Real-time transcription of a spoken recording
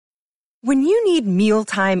When you need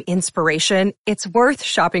mealtime inspiration, it's worth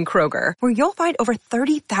shopping Kroger, where you'll find over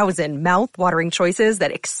 30,000 mouth-watering choices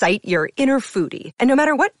that excite your inner foodie. And no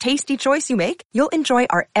matter what tasty choice you make, you'll enjoy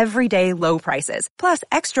our everyday low prices, plus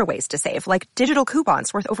extra ways to save, like digital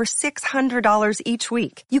coupons worth over $600 each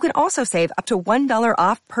week. You can also save up to $1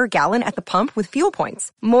 off per gallon at the pump with fuel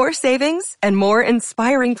points. More savings and more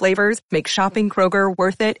inspiring flavors make shopping Kroger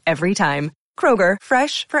worth it every time. Kroger,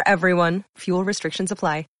 fresh for everyone. Fuel restrictions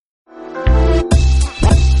apply.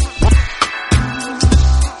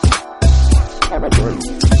 I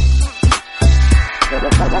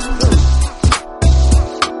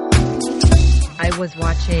was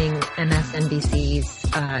watching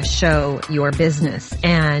MSNBC's show Your Business,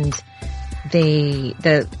 and the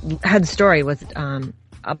head story was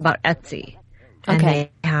about Etsy, and they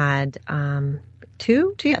had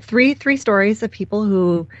three stories of people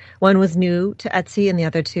who, one was new to Etsy and the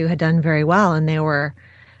other two had done very well, and they were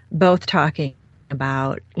both talking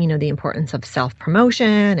about, the importance of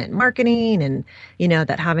self-promotion and marketing and,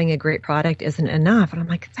 that having a great product isn't enough. And I'm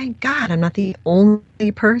like, thank God I'm not the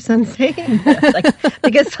only person saying this.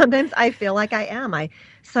 Because sometimes I feel like I am.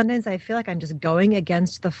 Sometimes I feel like I'm just going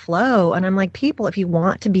against the flow. And I'm like, people, if you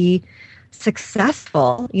want to be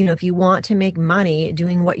successful, if you want to make money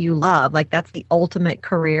doing what you love, that's the ultimate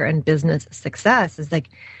career and business success, is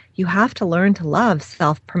you have to learn to love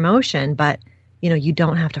self-promotion, but, you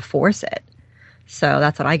don't have to force it. So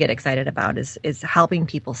that's what I get excited about is helping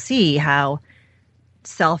people see how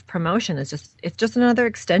self-promotion is just another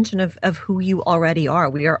extension of who you already are.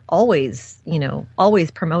 We are always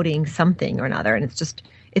promoting something or another. And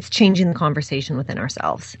it's changing the conversation within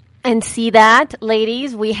ourselves. And see that,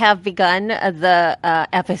 ladies, we have begun the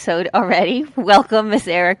episode already. Welcome, Miss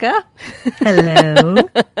Erica. Hello.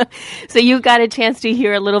 So you got a chance to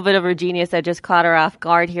hear a little bit of her genius. I just caught her off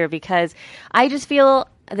guard here because I just feel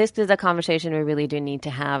this is a conversation we really do need to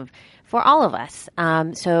have for all of us.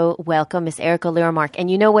 So welcome, Miss Erica Liramark.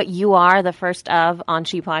 And you know what you are the first of on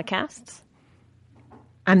She Podcasts?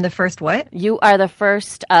 I'm the first what? You are the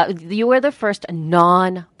first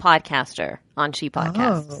non-podcaster on She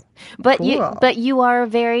Podcasts. Oh, cool. But you are a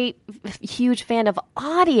very huge fan of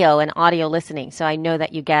audio and audio listening. So I know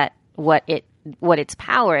that you get what its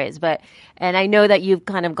power is. And I know that you've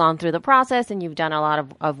kind of gone through the process and you've done a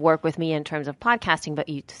lot of work with me in terms of podcasting, but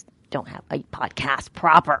you just don't have a podcast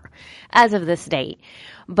proper as of this date.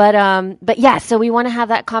 But yeah, so we want to have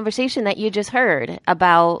that conversation that you just heard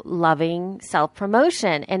about loving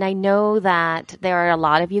self-promotion. And I know that there are a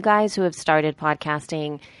lot of you guys who have started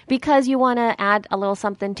podcasting because you want to add a little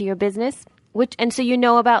something to your business. And so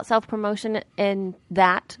about self-promotion in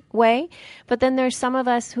that way. But then there's some of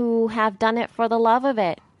us who have done it for the love of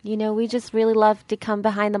it. We just really love to come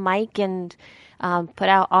behind the mic and put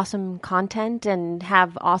out awesome content and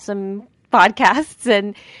have awesome podcasts.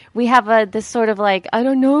 And we have this sort of I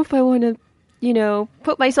don't know if I want to,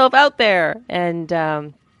 put myself out there. And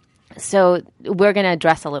so we're going to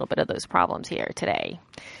address a little bit of those problems here today.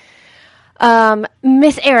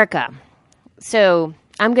 Miss Erica, so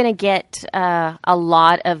I'm going to get a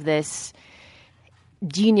lot of this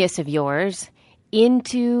genius of yours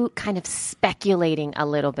into kind of speculating a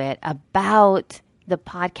little bit about the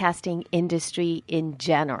podcasting industry in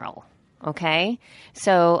general, okay?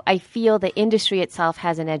 So I feel the industry itself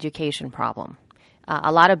has an education problem.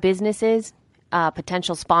 A lot of businesses,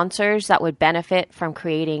 potential sponsors that would benefit from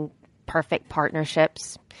creating perfect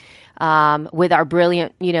partnerships with our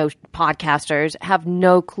brilliant, podcasters have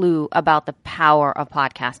no clue about the power of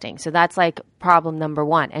podcasting. So that's problem number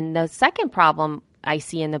one. And the second problem I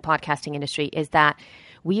see in the podcasting industry is that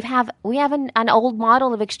we have an old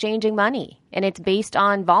model of exchanging money, and it's based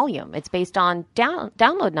on volume. It's based on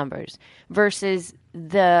download numbers versus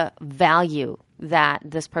the value that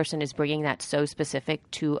this person is bringing that's so specific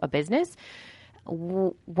to a business.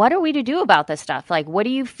 What are we to do about this stuff? What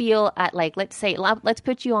do you feel let's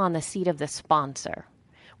put you on the seat of the sponsor.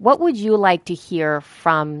 What would you like to hear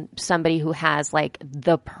from somebody who has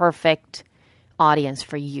the perfect audience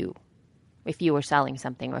for you if you were selling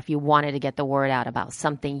something or if you wanted to get the word out about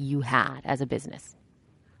something you had as a business?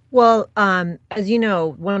 Well, as you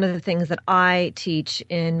know, one of the things that I teach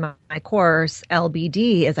in my course,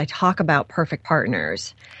 LBD, is I talk about perfect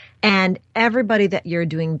partners. And everybody that you're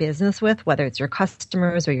doing business with, whether it's your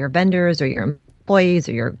customers or your vendors or your employees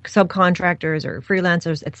or your subcontractors or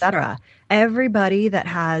freelancers, et cetera, everybody that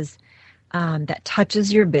has that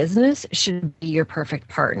touches your business should be your perfect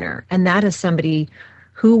partner. And that is somebody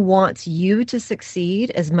who wants you to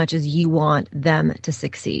succeed as much as you want them to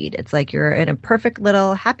succeed. It's like you're in a perfect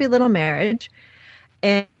little, happy little marriage,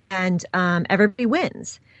 and everybody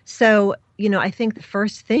wins. So, I think the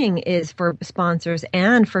first thing is for sponsors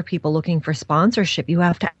and for people looking for sponsorship, you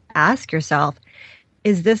have to ask yourself,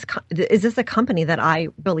 is this a company that I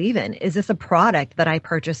believe in? Is this a product that I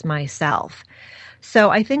purchase myself?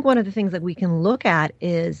 So I think one of the things that we can look at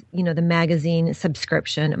is, the magazine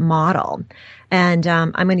subscription model. And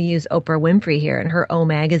I'm going to use Oprah Winfrey here and her O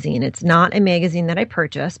Magazine. It's not a magazine that I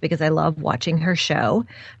purchase because I love watching her show.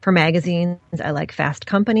 For magazines, I like Fast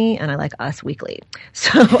Company and I like Us Weekly.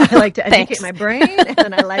 So I like to educate my brain,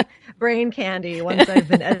 and I like brain candy once I've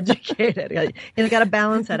been educated. You got to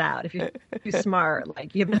balance it out. If you're too smart,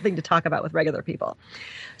 you have nothing to talk about with regular people.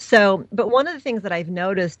 So, but one of the things that I've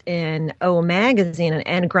noticed in O Magazine,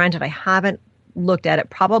 and granted, I haven't looked at it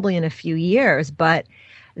probably in a few years, but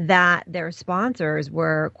that their sponsors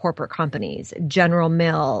were corporate companies, General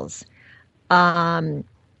Mills, no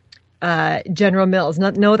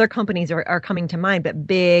other companies are coming to mind, but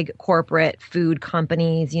big corporate food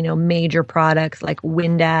companies, major products like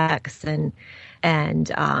Windex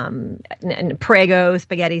and Prego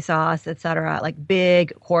spaghetti sauce, et cetera, like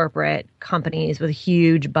big corporate companies with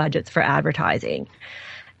huge budgets for advertising.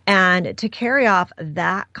 And to carry off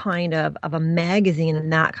that kind of a magazine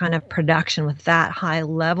and that kind of production with that high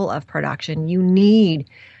level of production, you need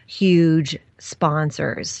huge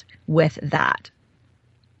sponsors with that.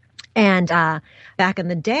 And back in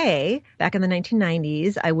the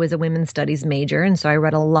 1990s, I was a women's studies major. And so I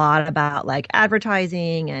read a lot about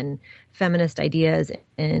advertising and feminist ideas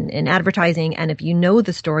in advertising. And if you know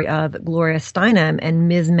the story of Gloria Steinem and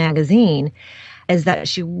Ms. Magazine, is that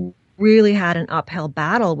she really had an uphill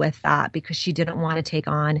battle with that because she didn't want to take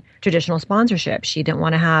on traditional sponsorship. She didn't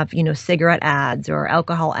want to have, cigarette ads or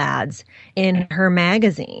alcohol ads in her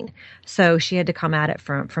magazine. So she had to come at it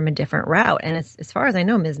from a different route. And as far as I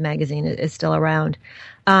know, Ms. Magazine is still around.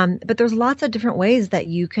 But there's lots of different ways that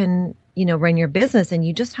you can, run your business, and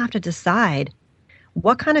you just have to decide,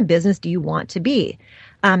 what kind of business do you want to be?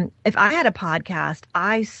 If I had a podcast,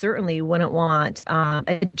 I certainly wouldn't want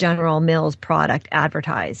a General Mills product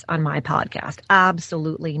advertised on my podcast.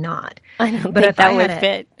 Absolutely not. I don't think that would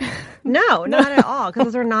fit. No, not at all, because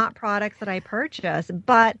those are not products that I purchase.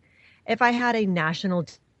 But if I had a national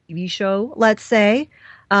TV show, let's say,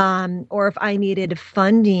 or if I needed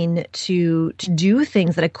funding to do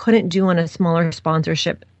things that I couldn't do on a smaller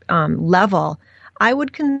sponsorship level, I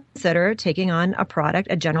would consider taking on a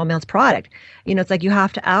General Mills product. It's like you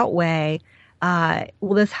have to outweigh,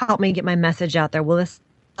 will this help me get my message out there? Will this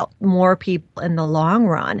help more people in the long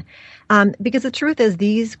run? Because the truth is,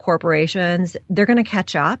 these corporations, they're going to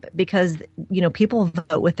catch up because, people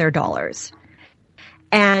vote with their dollars.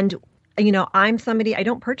 And, I'm somebody, I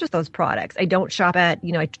don't purchase those products. I don't shop at,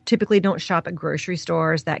 I typically don't shop at grocery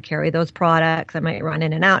stores that carry those products. I might run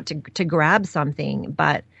in and out to grab something,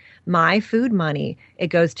 but my food money, it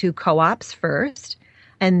goes to co-ops first.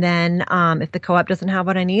 And then if the co-op doesn't have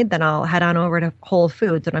what I need, then I'll head on over to Whole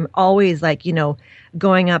Foods. And I'm always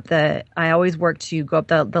going up I always work to go up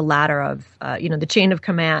the ladder of, the chain of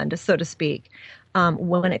command, so to speak,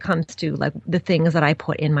 when it comes to the things that I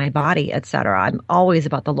put in my body, et cetera. I'm always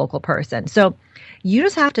about the local person. So you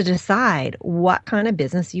just have to decide what kind of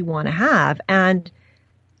business you want to have. And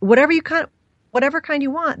whatever kind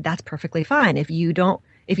you want, that's perfectly fine. If you don't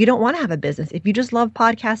want to have a business, if you just love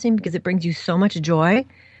podcasting because it brings you so much joy,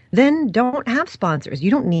 then don't have sponsors.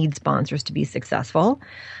 You don't need sponsors to be successful.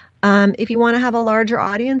 If you want to have a larger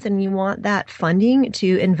audience and you want that funding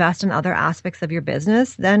to invest in other aspects of your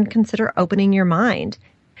business, then consider opening your mind.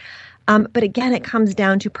 But again, it comes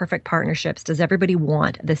down to perfect partnerships. Does everybody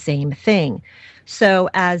want the same thing? So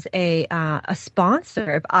as a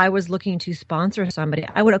sponsor, if I was looking to sponsor somebody,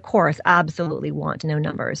 I would, of course, absolutely want to know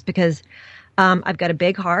numbers because I've got a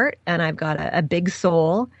big heart and I've got a big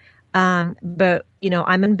soul. But,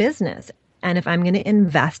 I'm in business. And if I'm going to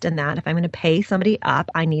invest in that, if I'm going to pay somebody up,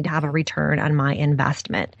 I need to have a return on my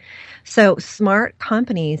investment. So smart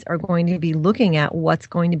companies are going to be looking at what's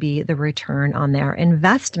going to be the return on their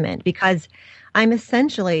investment, because I'm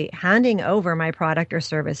essentially handing over my product or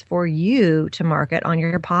service for you to market on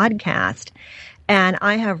your podcast. And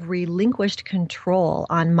I have relinquished control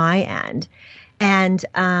on my end. And,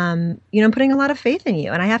 I'm putting a lot of faith in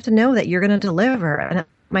you, and I have to know that you're going to deliver, and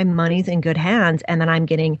my money's in good hands, and then I'm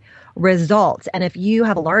getting results. And if you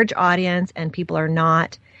have a large audience and people are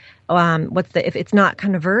not, if it's not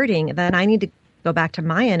converting, then I need to go back to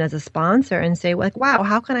my end as a sponsor and say, wow,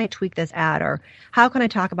 how can I tweak this ad, or how can I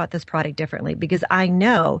talk about this product differently? Because I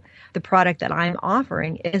know the product that I'm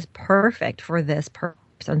offering is perfect for this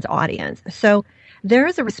person's audience. So there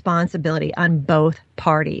is a responsibility on both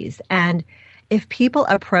parties. And if people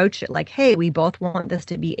approach it like, hey, we both want this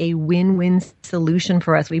to be a win-win solution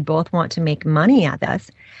for us, we both want to make money at this,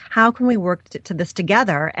 how can we work to this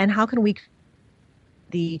together? And how can we,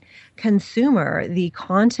 the consumer, the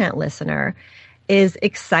content listener, is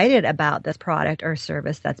excited about this product or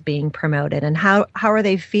service that's being promoted? And how are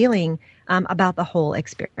they feeling about the whole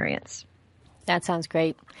experience? That sounds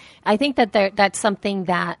great. I think that that's something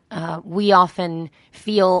that we often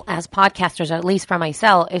feel as podcasters, or at least for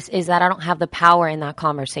myself, is that I don't have the power in that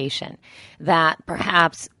conversation. That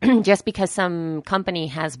perhaps just because some company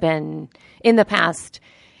has been in the past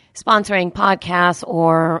sponsoring podcasts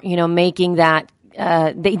or, making that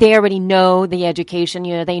they already know the education,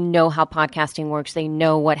 they know how podcasting works, they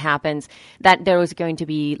know what happens, that there was going to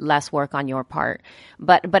be less work on your part.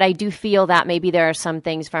 But I do feel that maybe there are some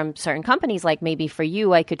things from certain companies, like maybe for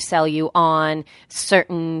you, I could sell you on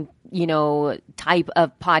certain, type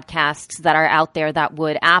of podcasts that are out there that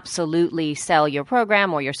would absolutely sell your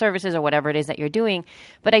program or your services or whatever it is that you're doing.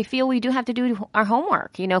 But I feel we do have to do our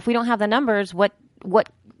homework. If we don't have the numbers,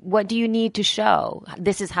 what do you need to show?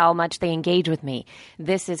 This is how much they engage with me.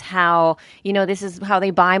 This is how, this is how they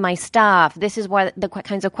buy my stuff. This is what the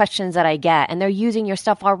kinds of questions that I get. And they're using your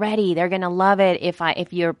stuff already. They're going to love it if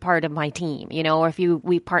you're part of my team, or if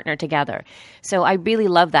we partner together. So I really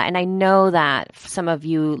love that. And I know that some of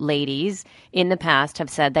you ladies in the past have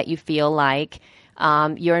said that you feel like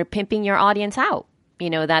you're pimping your audience out.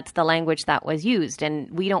 That's the language that was used, and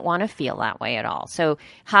we don't want to feel that way at all. So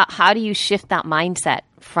how do you shift that mindset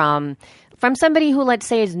from somebody who, let's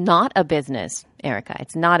say, is not a business, Erica?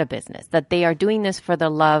 It's not a business, that they are doing this for the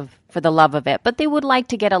love of it, but they would like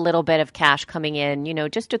to get a little bit of cash coming in,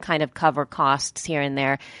 just to kind of cover costs here and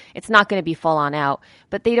there. It's not going to be full on out,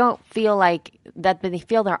 but they don't feel like that. They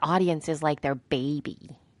feel their audience is like their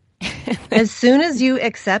baby. As soon as you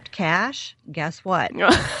accept cash, guess what?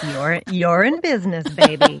 You're in business,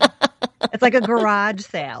 baby. It's like a garage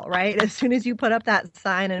sale, right? As soon as you put up that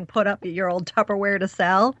sign and put up your old Tupperware to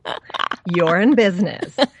sell, you're in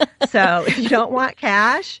business. So if you don't want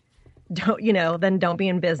cash, then don't be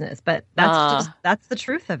in business. But that's the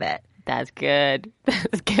truth of it. That's good.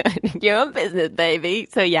 That's good. You're in business, baby.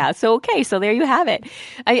 So yeah. So okay. So there you have it.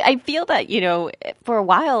 I feel that, for a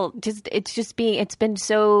while, it's been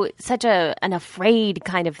such an afraid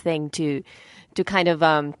kind of thing to kind of,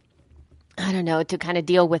 to kind of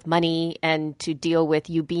deal with money and to deal with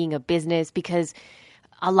you being a business, because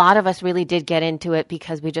a lot of us really did get into it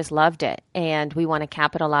because we just loved it and we want to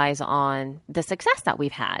capitalize on the success that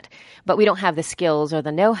we've had, but we don't have the skills or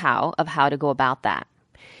the know-how of how to go about that.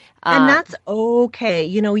 And that's okay.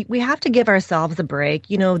 We have to give ourselves a break.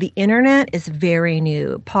 The internet is very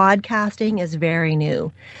new. Podcasting is very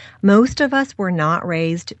new. Most of us were not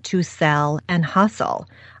raised to sell and hustle.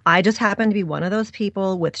 I just happened to be one of those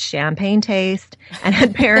people with champagne taste and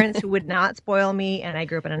had parents who would not spoil me. And I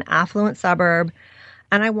grew up in an affluent suburb.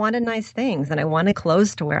 And I wanted nice things, and I wanted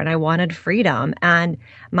clothes to wear, and I wanted freedom. And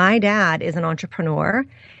my dad is an entrepreneur.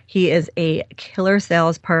 He is a killer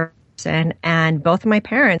salesperson. And both of my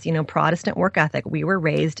parents, Protestant work ethic. We were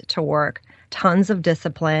raised to work, tons of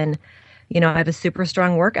discipline. I have a super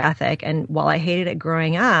strong work ethic. And while I hated it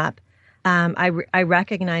growing up, I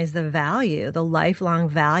recognize the value, the lifelong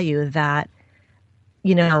value that,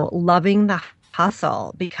 loving the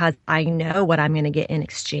hustle, because I know what I'm going to get in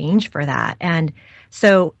exchange for that. And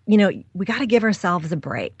so, we got to give ourselves a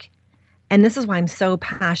break. And this is why I'm so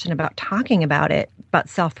passionate about talking about it, about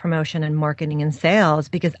self-promotion and marketing and sales,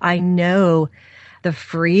 because I know the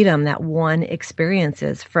freedom that one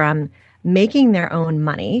experiences from making their own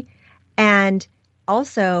money and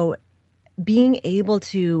also being able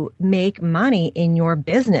to make money in your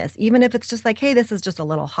business, even if it's just like, hey, this is just a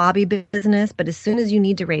little hobby business. But as soon as you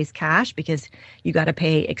need to raise cash because you got to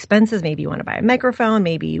pay expenses, maybe you want to buy a microphone,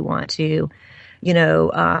 maybe you want to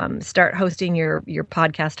start hosting your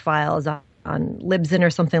podcast files on Libsyn or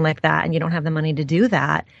something like that, and you don't have the money to do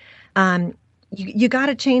that, you got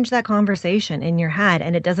to change that conversation in your head,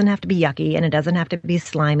 and it doesn't have to be yucky, and it doesn't have to be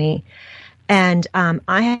slimy. And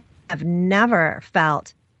I have never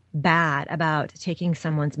felt bad about taking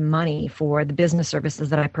someone's money for the business services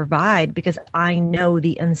that I provide, because I know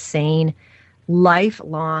the insane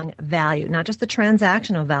lifelong value, not just the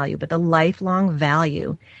transactional value, but the lifelong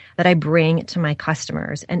value that I bring to my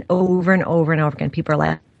customers. And over and over and over again, people are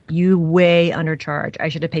like, you way undercharge. I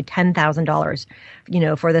should have paid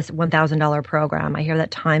 $10,000, for this $1,000 program. I hear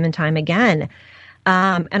that time and time again.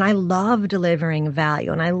 And I love delivering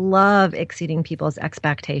value, and I love exceeding people's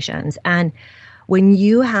expectations. And when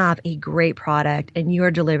you have a great product and you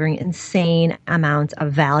are delivering insane amounts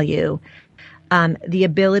of value, the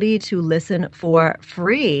ability to listen for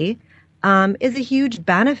free is a huge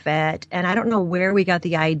benefit. And I don't know where we got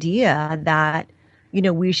the idea that,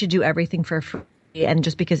 we should do everything for free. And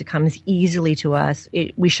just because it comes easily to us,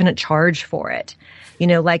 we shouldn't charge for it.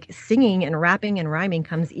 Like singing and rapping and rhyming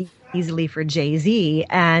comes easily for Jay-Z.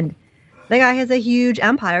 And the guy has a huge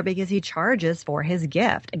empire because he charges for his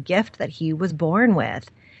gift, a gift that he was born with.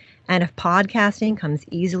 And if podcasting comes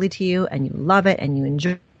easily to you and you love it and you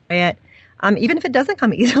enjoy it, even if it doesn't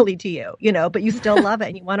come easily to you, but you still love it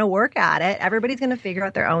and you want to work at it, everybody's going to figure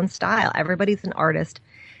out their own style. Everybody's an artist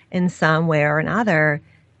in some way or another.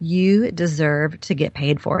 You deserve to get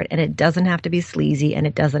paid for it. And it doesn't have to be sleazy and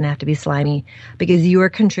it doesn't have to be slimy because you are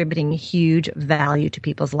contributing huge value to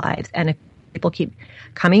people's lives. And if people keep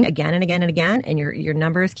coming again and again and again, and your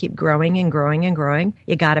numbers keep growing and growing and growing,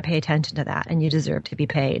 you got to pay attention to that, and you deserve to be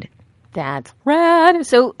paid. That's rad.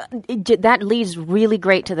 So that leads really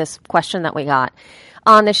great to this question that we got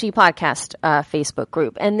on the She Podcast Facebook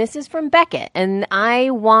group. And this is from Beckett. And I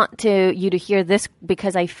want you to hear this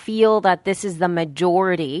because I feel that this is the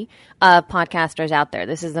majority of podcasters out there.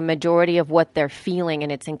 This is the majority of what they're feeling,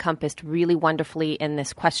 and it's encompassed really wonderfully in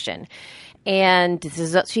this question. And this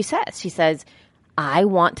is what she says. She says, I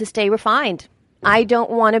want to stay refined. I don't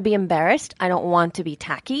want to be embarrassed. I don't want to be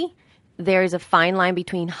tacky. There's a fine line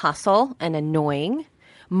between hustle and annoying.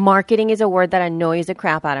 Marketing is a word that annoys the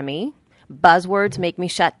crap out of me. Buzzwords make me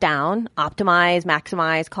shut down. Optimize,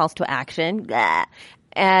 maximize, calls to action. Blah.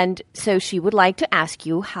 And so she would like to ask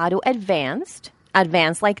you how to advance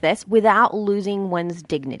like this without losing one's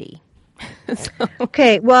dignity.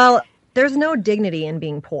 Okay, well, there's no dignity in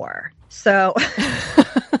being poor. So,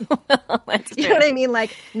 you know what I mean?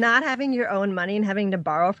 Like not having your own money and having to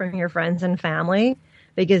borrow from your friends and family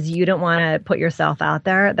because you don't want to put yourself out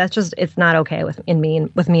there. That's just, it's not okay with me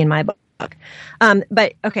in my book.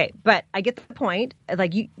 But I get the point.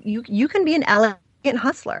 Like you can be an elegant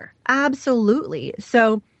hustler. Absolutely.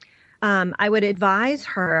 So, I would advise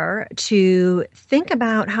her to think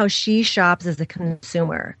about how she shops as a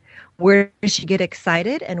consumer. Where does she get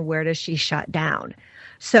excited and where does she shut down?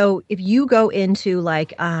 So if you go into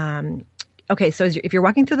like, so if you're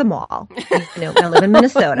walking through the mall, I live in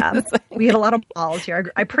Minnesota. We had a lot of malls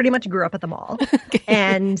here. I pretty much grew up at the mall. Okay.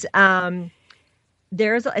 And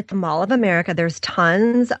at the Mall of America, there's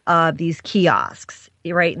tons of these kiosks,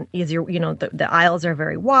 right? The aisles are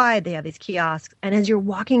very wide. They have these kiosks. And as you're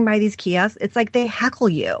walking by these kiosks, it's like they heckle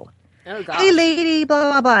you. Oh, God. Hey, lady,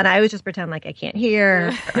 blah, blah, blah. And I always just pretend like I can't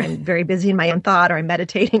hear, or I'm very busy in my own thought, or I'm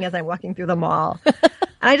meditating as I'm walking through the mall.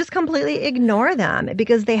 And I just completely ignore them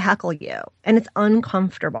because they heckle you. And it's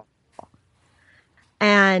uncomfortable.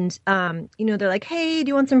 And, they're like, hey, do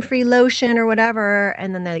you want some free lotion or whatever?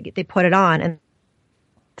 And then they put it on and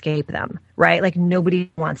escape them, right? Like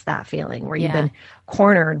nobody wants that feeling where you've been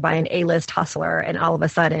cornered by an A-list hustler and all of a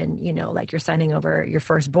sudden, like you're signing over your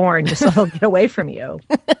firstborn just so he'll get away from you.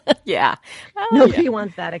 Yeah. Nobody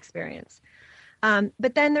wants that experience.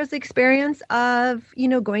 But then there's the experience of,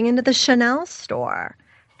 going into the Chanel store.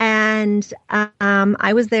 And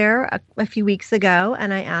I was there a few weeks ago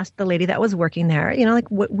and I asked the lady that was working there, like,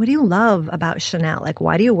 what do you love about Chanel? Like,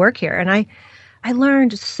 why do you work here? And I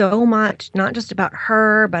learned so much, not just about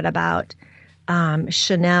her, but about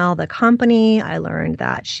Chanel, the company. I learned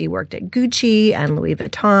that she worked at Gucci and Louis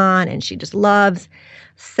Vuitton, and she just loves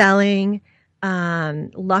selling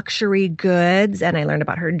luxury goods. And I learned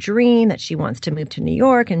about her dream that she wants to move to New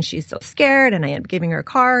York, and she's so scared. And I ended up giving her a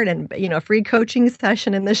card and, a free coaching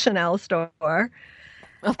session in the Chanel store.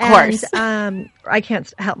 Of course. And I can't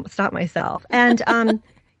stop myself. And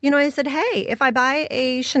I said, hey, if I buy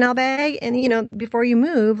a Chanel bag and, before you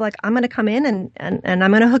move, like I'm going to come in and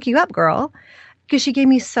I'm going to hook you up, girl. Because she gave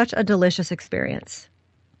me such a delicious experience.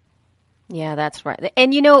 Yeah, that's right.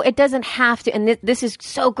 And, it doesn't have to. And this is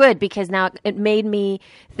so good because now it made me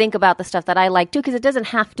think about the stuff that I like, too, because it doesn't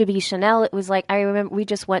have to be Chanel. It was like, I remember we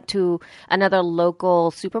just went to another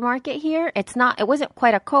local supermarket here. It wasn't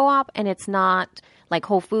quite a co-op, and it's not like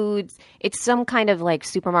Whole Foods. It's some kind of like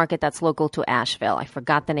supermarket that's local to Asheville. I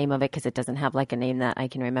forgot the name of it because it doesn't have like a name that I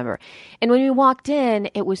can remember. And when we walked in,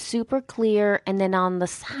 it was super clear. And then on the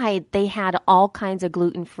side, they had all kinds of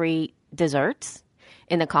gluten-free desserts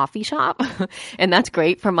in the coffee shop. And that's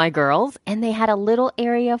great for my girls. And they had a little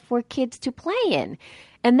area for kids to play in.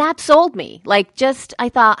 And that sold me. I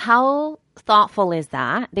thought, how thoughtful is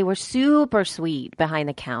that? They were super sweet behind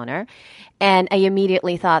the counter. And I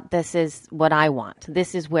immediately thought, this is what I want.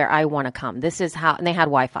 This is where I want to come. This is how, and they had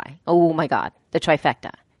Wi-Fi. Oh my God, the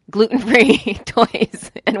trifecta. Gluten-free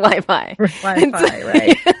toys and Wi-Fi. Wi-Fi,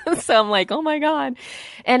 right. So I'm like, oh my God.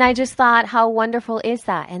 And I just thought, how wonderful is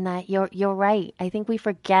that? And that you're right. I think we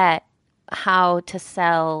forget how to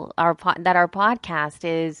sell that our podcast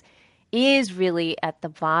is really at the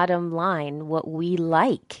bottom line what we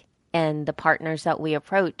like, and the partners that we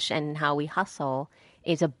approach and how we hustle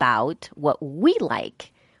is about what we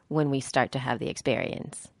like when we start to have the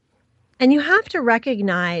experience. And you have to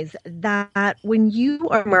recognize that when you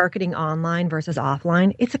are marketing online versus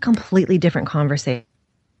offline, it's a completely different conversation.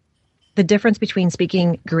 The difference between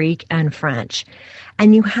speaking Greek and French.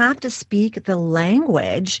 And you have to speak the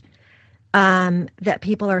language that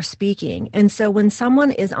people are speaking. And so when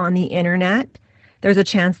someone is on the internet, there's a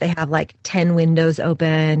chance they have like 10 windows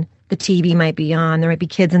open. The TV might be on. There might be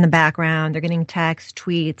kids in the background. They're getting texts,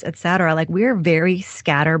 tweets, etc. Like, we're very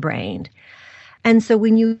scatterbrained. And so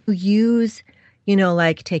when you use,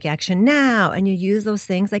 like Take Action Now, and you use those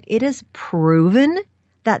things, like, it is proven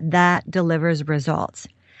that delivers results.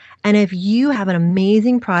 And if you have an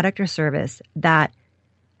amazing product or service that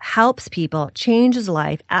helps people, changes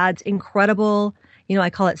life, adds incredible, I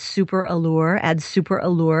call it super allure, adds super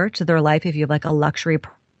allure to their life if you have like a luxury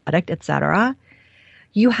product, etc.,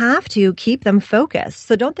 you have to keep them focused.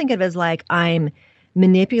 So don't think of it as like I'm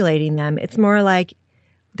manipulating them. It's more like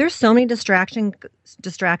there's so many distractions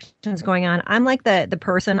going on. I'm like the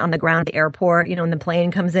person on the ground at the airport, when the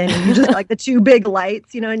plane comes in and you just like the two big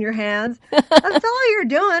lights, in your hands. That's all you're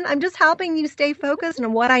doing. I'm just helping you stay focused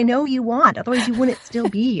on what I know you want. Otherwise, you wouldn't still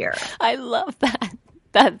be here. I love that.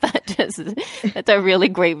 That's a really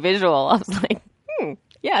great visual. I was like,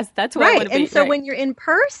 yes, that's what I want to be. And so when you're in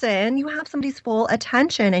person, you have somebody's full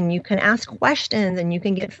attention and you can ask questions and you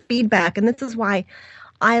can get feedback. And this is why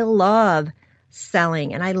I love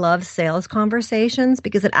selling and I love sales conversations,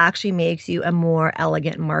 because it actually makes you a more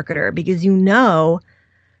elegant marketer, because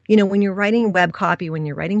when you're writing web copy, when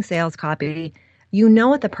you're writing sales copy, you know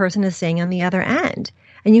what the person is saying on the other end.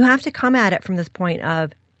 And you have to come at it from this point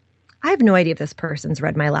of, I have no idea if this person's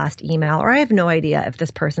read my last email, or I have no idea if this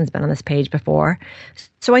person's been on this page before.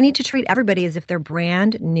 So I need to treat everybody as if they're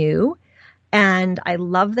brand new. And I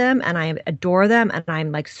love them and I adore them. And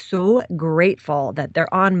I'm like so grateful that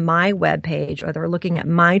they're on my webpage, or they're looking at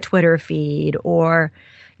my Twitter feed, or,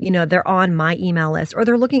 they're on my email list, or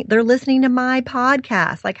they're listening to my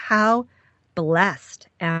podcast. Like, how blessed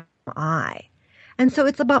am I? And so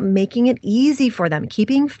it's about making it easy for them,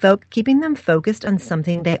 keeping them focused on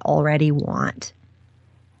something they already want.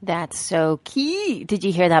 That's so key. Did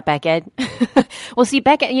you hear that, Beckett? Well, see,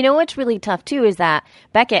 Beckett, what's really tough too is that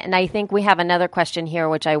Beckett, and I think we have another question here,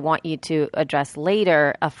 which I want you to address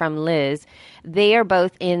later from Liz. They are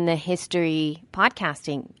both in the history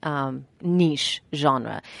podcasting niche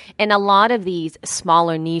genre. And a lot of these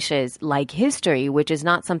smaller niches like history, which is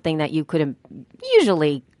not something that you could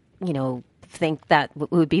usually, think that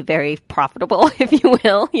would be very profitable, if you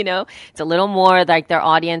will. It's a little more like their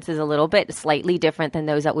audience is a little bit slightly different than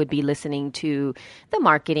those that would be listening to the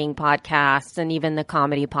marketing podcasts and even the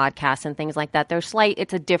comedy podcasts and things like that.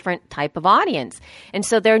 It's a different type of audience. And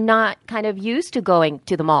so they're not kind of used to going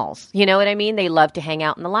to the malls. You know what I mean? They love to hang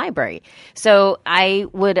out in the library. So I'm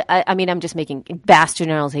just making vast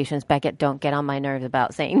generalizations. Beckett, don't get on my nerves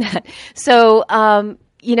about saying that. So,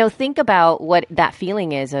 think about what that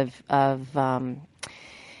feeling is of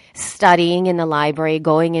studying in the library,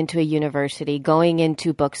 going into a university, going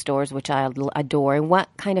into bookstores, which I adore, and what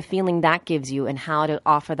kind of feeling that gives you and how to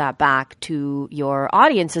offer that back to your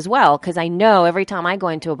audience as well. Because I know every time I go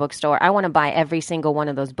into a bookstore, I want to buy every single one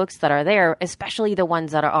of those books that are there, especially the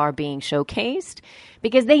ones that are being showcased,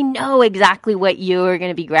 because they know exactly what you're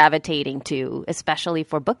going to be gravitating to, especially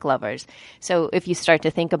for book lovers. So if you start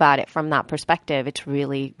to think about it from that perspective, it's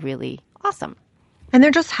really, really awesome. And they're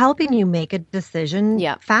just helping you make a decision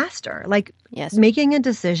faster. Like, yes, making a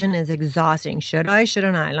decision is exhausting. Should I?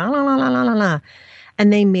 Shouldn't I? La, la, la, la, la, la, la.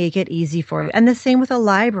 And they make it easy for you. And the same with a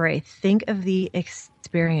library. Think of the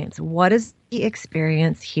experience. What is the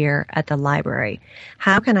experience here at the library?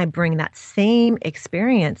 How can I bring that same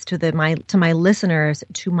experience to my listeners,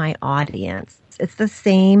 to my audience? It's the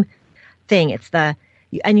same thing.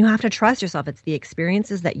 And you have to trust yourself. It's the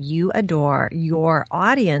experiences that you adore. Your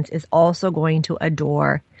audience is also going to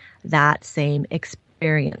adore that same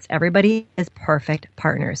experience. Everybody is perfect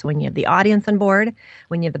partners. When you have the audience on board,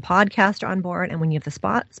 when you have the podcaster on board, and when you have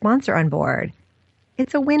the sponsor on board,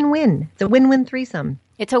 it's a win-win. It's a win-win threesome.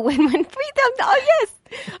 It's a win-win freedom. Oh,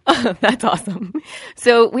 yes. That's awesome.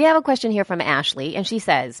 So we have a question here from Ashley, and she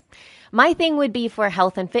says, my thing would be for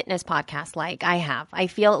health and fitness podcasts like I have. I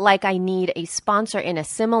feel like I need a sponsor in a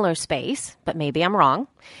similar space, but maybe I'm wrong,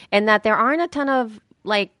 and that there aren't a ton of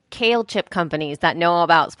kale chip companies that know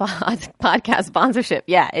about podcast sponsorship.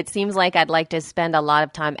 Yeah, it seems like I'd like to spend a lot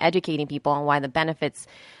of time educating people on why the benefits,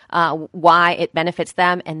 why it benefits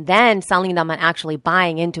them, and then selling them and actually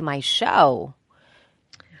buying into my show.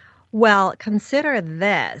 Well, consider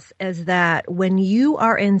this is that when you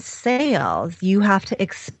are in sales, you have to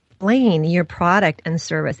explain your product and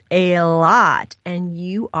service a lot, and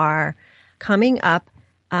you are coming up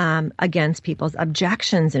against people's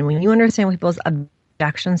objections. And when you understand what people's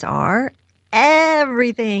objections are,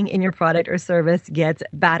 everything in your product or service gets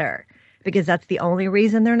better, because that's the only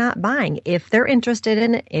reason they're not buying. If they're interested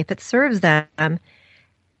in it, if it serves them,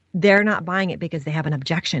 they're not buying it because they have an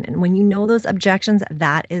objection. And when you know those objections,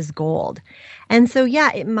 that is gold. And so,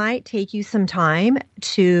 yeah, it might take you some time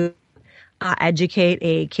to educate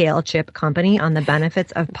a kale chip company on the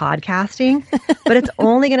benefits of podcasting, but it's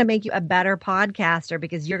only going to make you a better podcaster,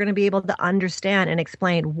 because you're going to be able to understand and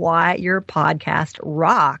explain why your podcast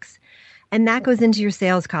rocks. And that goes into your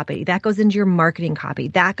sales copy. That goes into your marketing copy.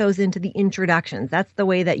 That goes into the introductions. That's the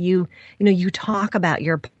way that you talk about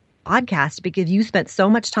your podcast, because you spent so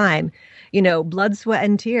much time, blood, sweat,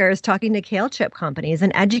 and tears talking to kale chip companies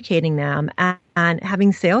and educating them and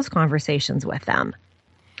having sales conversations with them.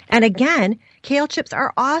 And again, kale chips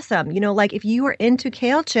are awesome. Like if you are into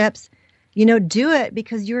kale chips, do it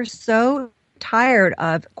because you're so tired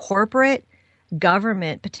of corporate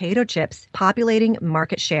government potato chips populating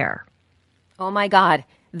market share. Oh my God.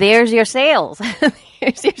 There's your sales.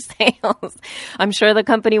 There's your sales. I'm sure the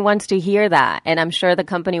company wants to hear that. And I'm sure the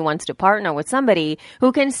company wants to partner with somebody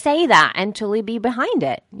who can say that and truly be behind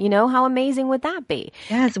it. How amazing would that be?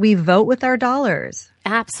 Yes, we vote with our dollars.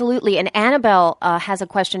 Absolutely. And Annabelle has a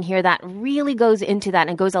question here that really goes into that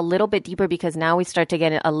and goes a little bit deeper, because now we start to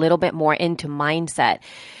get a little bit more into mindset.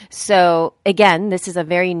 So again, this is a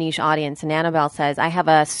very niche audience. And Annabelle says, I have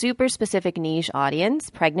a super specific niche audience,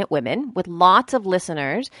 pregnant women with lots of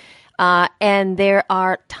listeners. And there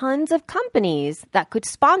are tons of companies that could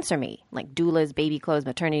sponsor me, like doulas, baby clothes,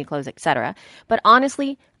 maternity clothes, etc. But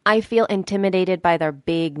honestly, I feel intimidated by their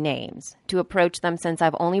big names to approach them, since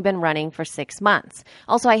I've only been running for 6 months.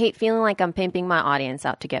 Also, I hate feeling like I'm pimping my audience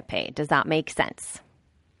out to get paid. Does that make sense?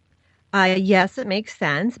 Yes, it makes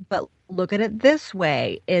sense. But look at it this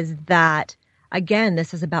way, is that, again,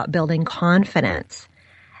 this is about building confidence.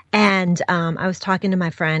 And I was talking to my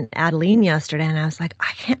friend Adeline yesterday, and I was like,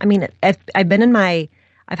 I've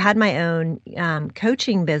had my own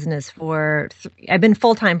coaching business I've been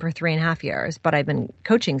full-time for 3.5 years, but I've been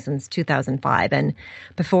coaching since 2005. And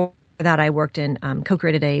before that, I worked in,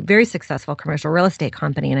 co-created a very successful commercial real estate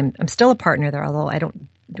company. And I'm still a partner there, although I don't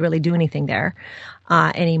really do anything there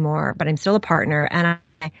anymore, but I'm still a partner. And I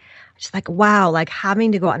just like, wow, like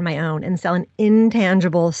having to go out on my own and sell an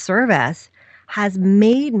intangible service has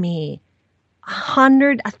made me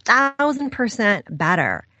 1,000%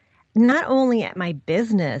 better. Not only at my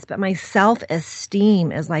business, but my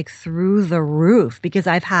self-esteem is like through the roof, because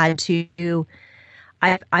I've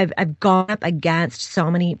gone up against so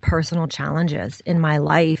many personal challenges in my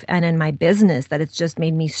life and in my business that it's just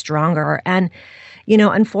made me stronger. And,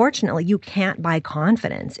 unfortunately, you can't buy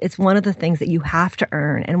confidence. It's one of the things that you have to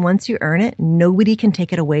earn. And once you earn it, nobody can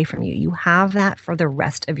take it away from you. You have that for the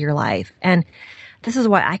rest of your life. And this is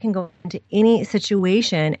why I can go into any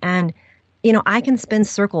situation and I can spin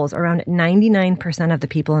circles around 99% of the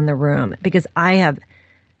people in the room, because I have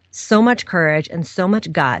so much courage and so much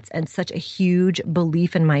guts and such a huge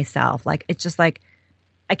belief in myself. Like, it's just like,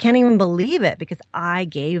 I can't even believe it, because I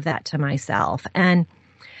gave that to myself. And,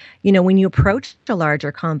 when you approach a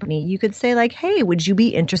larger company, you could say like, hey, would you be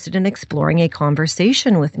interested in exploring a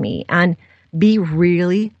conversation with me? And be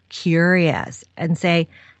really curious and say,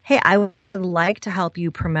 hey, I would like to help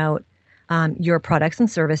you promote your products and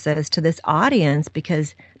services to this audience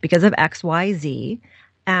because of X, Y, Z.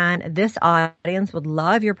 And this audience would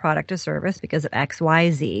love your product or service because of X,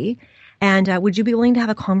 Y, Z. And would you be willing to have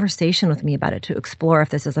a conversation with me about it to explore if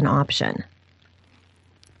this is an option?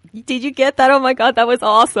 Did you get that? Oh my God, that was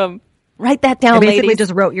awesome. Write that down, I basically ladies.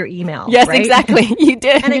 just wrote your email. Yes, right? exactly. You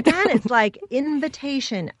did. And again, it's like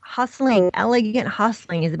invitation, hustling, elegant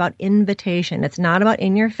hustling is about invitation. It's not about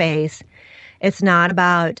in your face. It's not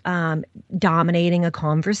about dominating a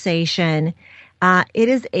conversation. It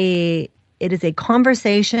is a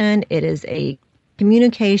conversation. It is a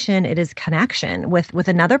communication. It is connection with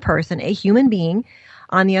another person, a human being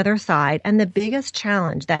on the other side. And the biggest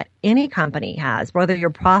challenge that any company has, whether you're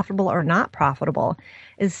profitable or not profitable,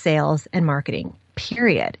 is sales and marketing,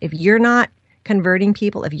 period. If you're not converting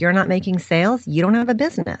people, if you're not making sales, you don't have a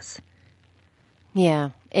business. Yeah.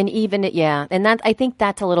 And even, yeah. And that, I think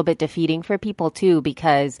that's a little bit defeating for people too,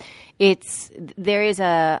 because there is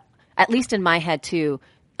at least in my head too,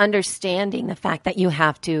 understanding the fact that you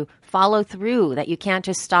have to follow through, that you can't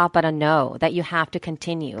just stop at a no, that you have to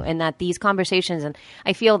continue, and that these conversations, and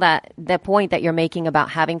I feel that the point that you're making about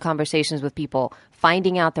having conversations with people,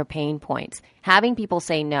 finding out their pain points, having people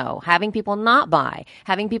say no, having people not buy,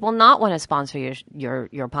 having people not want to sponsor your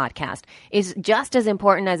podcast is just as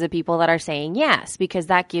important as the people that are saying yes, because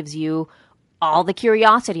that gives you all the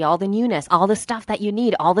curiosity, all the newness, all the stuff that you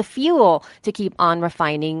need, all the fuel to keep on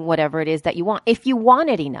refining whatever it is that you want, if you want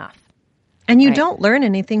it enough. And you don't learn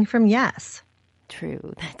anything from yes.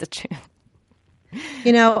 True. That's true.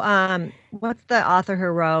 You know, what's the author who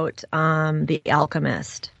wrote The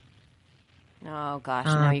Alchemist? Oh, gosh.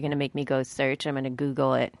 Now you're going to make me go search. I'm going to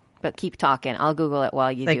Google it. But keep talking. I'll Google it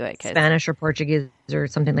while you do it. Spanish or Portuguese or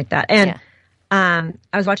something like that. And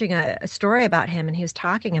I was watching a story about him, and he was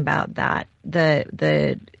talking about that.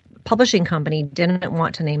 The publishing company didn't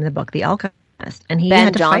want to name the book The Alchemist, and he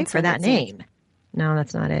had to fight for that name. No,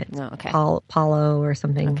 that's not it. No, okay. Paulo or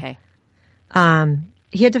something. Okay.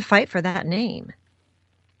 He had to fight for that name.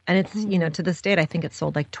 And it's, you know, to this date, I think it's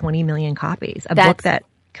sold like 20 million copies. A book that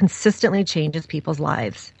consistently changes people's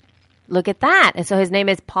lives. Look at that. And so his name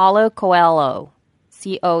is Paulo Coelho.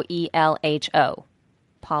 Coelho.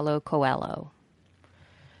 Paulo Coelho.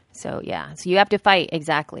 So, yeah. So you have to fight.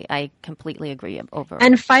 Exactly. I completely agree over.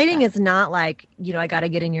 And fighting is not like, you know, I got to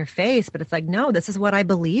get in your face, but it's like, no, this is what I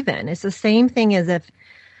believe in. It's the same thing as if,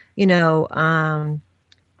 you know,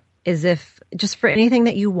 as if just for anything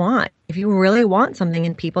that you want, if you really want something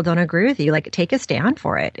and people don't agree with you, like take a stand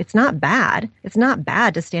for it. It's not bad. It's not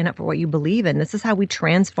bad to stand up for what you believe in. This is how we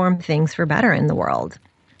transform things for better in the world,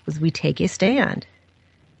 is we take a stand.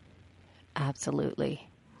 Absolutely.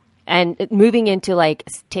 And moving into like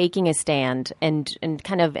taking a stand and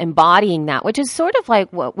kind of embodying that, which is sort of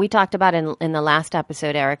like what we talked about in the last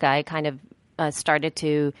episode, Erica. I kind of started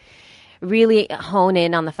to really hone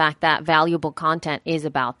in on the fact that valuable content is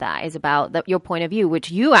about that, is about your point of view,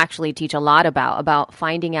 which you actually teach a lot about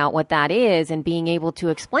finding out what that is and being able to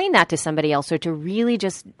explain that to somebody else, or to really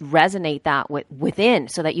just resonate that within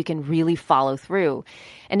so that you can really follow through.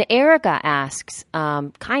 And Erica asks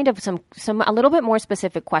kind of some a little bit more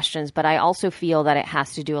specific questions, but I also feel that it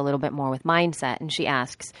has to do a little bit more with mindset. And she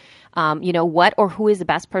asks, you know, what or who is the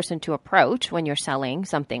best person to approach when you're selling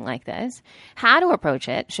something like this? How to approach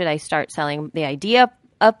it? Should I start selling the idea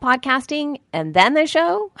of podcasting and then the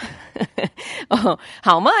show? Oh,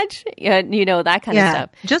 how much? You know, that kind of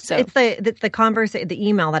stuff. It's the conversation, the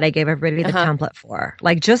email that I gave everybody the template for.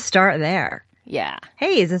 Like, just start there. Yeah.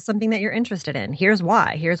 Hey, is this something that you're interested in? Here's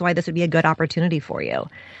why. Here's why this would be a good opportunity for you.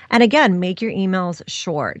 And again, make your emails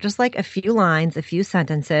short, just like a few lines, a few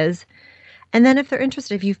sentences. And then if they're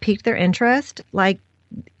interested, if you've piqued their interest, like,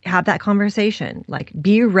 have that conversation, like,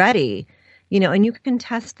 be ready, you know, and you can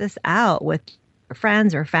test this out with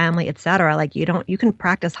friends or family, etc. Like, you can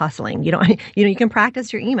practice hustling. You can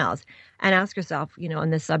practice your emails and ask yourself, you know,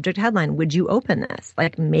 in this subject headline, would you open this?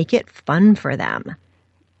 Like, make it fun for them.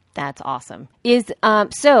 That's awesome.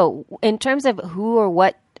 So in terms of who or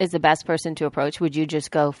what is the best person to approach, would you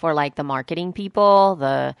just go for like the marketing people,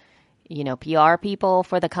 the, you know, PR people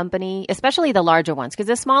for the company, especially the larger ones? Because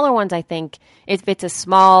the smaller ones, I think if it's a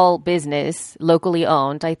small business, locally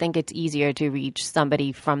owned, I think it's easier to reach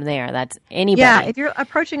somebody from there. That's anybody. Yeah, if you're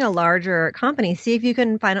approaching a larger company, see if you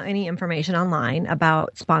can find out any information online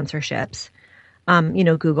about sponsorships. You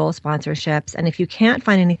know, Google sponsorships. And if you can't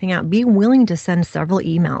find anything out, be willing to send several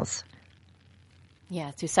emails.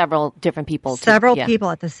 Yeah, to several different people. People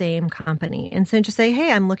at the same company. And so just say,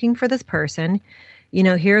 hey, I'm looking for this person. You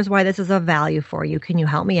know, here's why this is of value for you. Can you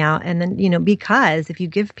help me out? And then, you know, because if you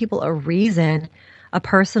give people a reason, a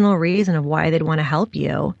personal reason of why they'd want to help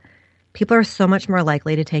you, people are so much more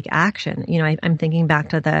likely to take action. You know, I'm thinking back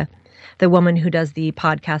to the woman who does the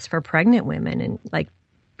podcast for pregnant women, and like,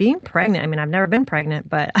 being pregnant, I mean, I've never been pregnant,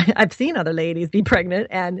 but I've seen other ladies be pregnant,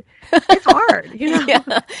 and it's hard, you know,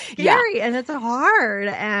 scary, and it's hard,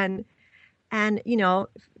 and you know,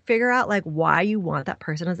 figure out like why you want that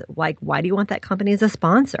person as, like, why do you want that company as a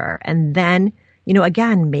sponsor, and then, you know,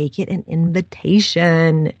 again, make it an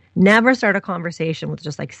invitation. Never start a conversation with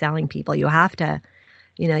just like selling people. You have to,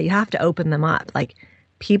 you know, you have to open them up. Like,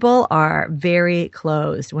 people are very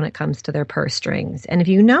closed when it comes to their purse strings, and if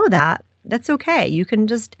you know that, that's okay. You can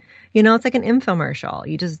just, you know, it's like an infomercial.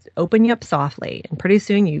 You just open you up softly, and pretty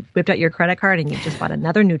soon you whipped out your credit card and you just bought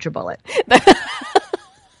another NutriBullet.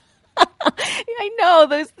 I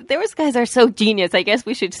know those guys are so genius. I guess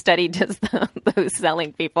we should study just those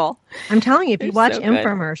selling people. I'm telling you, if you watch so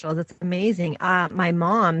infomercials, it's amazing. My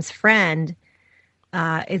mom's friend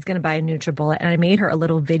is going to buy a NutriBullet, and I made her a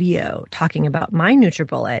little video talking about my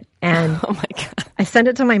NutriBullet. And oh my God. I sent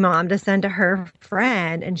it to my mom to send to her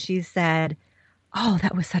friend, and she said, "Oh,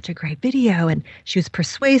 that was such a great video." And she was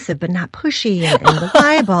persuasive, but not pushy and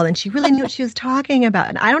reliable. And she really knew what she was talking about.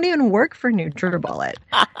 And I don't even work for NutriBullet.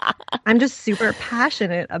 I'm just super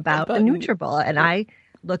passionate about the NutriBullet. And I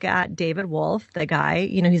look at David Wolf, the guy,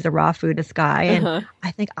 he's the raw foodist guy. And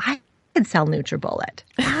I think I could sell NutriBullet.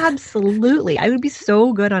 Absolutely. I would be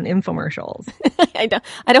so good on infomercials. I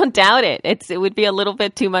don't doubt it. It would be a little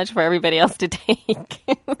bit too much for everybody else to take.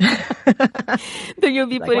 Then you'll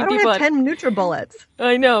be putting people on 10 NutriBullets.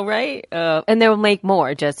 I know, right? And they'll make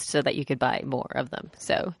more just so that you could buy more of them.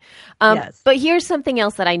 So, yes. But here's something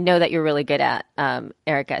else that I know that you're really good at,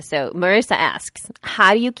 Erica. So Marissa asks,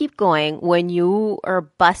 how do you keep going when you are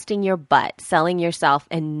busting your butt, selling yourself,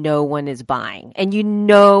 and no one is buying? And you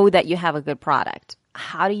know that you have a good product.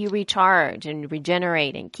 How do you recharge and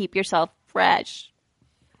regenerate and keep yourself fresh?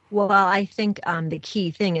 Well, I think the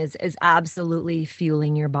key thing is absolutely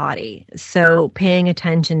fueling your body. So paying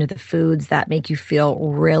attention to the foods that make you feel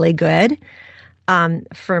really good.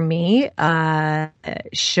 For me,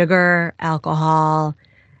 sugar, alcohol,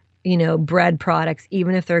 bread products,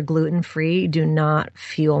 even if they're gluten-free, do not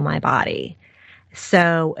fuel my body.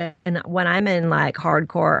 So, and when I'm in like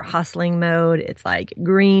hardcore hustling mode, it's like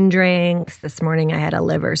green drinks. This morning I had a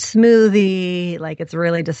liver smoothie. Like it's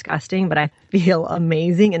really disgusting, but I feel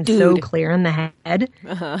amazing and so clear in the head.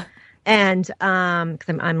 Uh-huh. And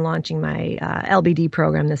because I'm launching my LBD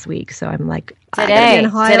program this week, so I'm like today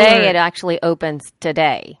it actually opens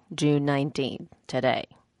today, June 19th. Today.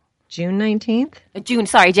 June 19th?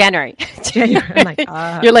 January. January. I'm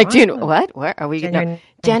like, you're like, June, what? Where are we? January 19th.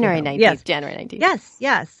 January 19th. Yes. January 19th.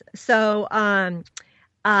 Yes. So,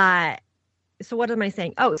 so what am I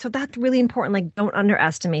saying? Oh, so that's really important. Like, don't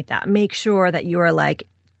underestimate that. Make sure that you are like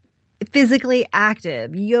physically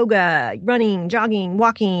active, yoga, running, jogging,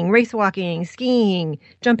 walking, race walking, skiing,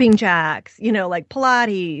 jumping jacks, like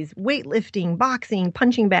Pilates, weightlifting, boxing,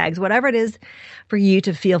 punching bags, whatever it is for you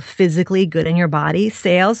to feel physically good in your body.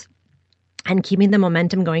 Sales and keeping the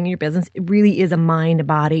momentum going in your business, it really is a mind,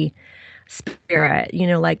 body, spirit,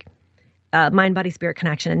 mind, body, spirit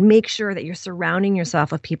connection. And make sure that you're surrounding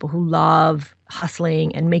yourself with people who love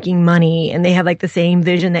hustling and making money, and they have like the same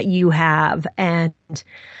vision that you have. And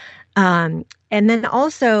then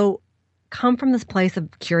also come from this place of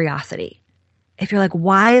curiosity. If you're like,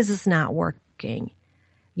 why is this not working?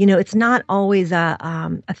 It's not always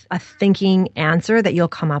a thinking answer that you'll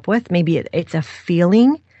come up with. Maybe it's a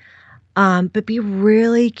feeling. But be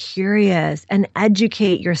really curious and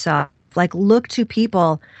educate yourself. Like look to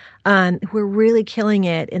people who are really killing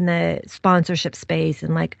it in the sponsorship space,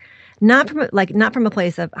 and not from a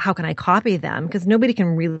place of how can I copy them, because nobody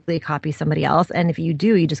can really copy somebody else. And if you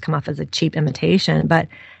do, you just come off as a cheap imitation. But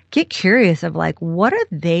get curious of what are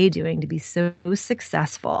they doing to be so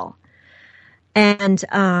successful? And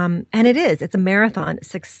it's a marathon.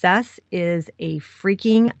 Success is a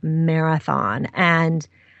freaking marathon. And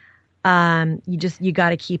you got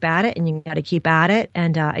to keep at it, and you got to keep at it.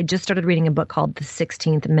 And I just started reading a book called The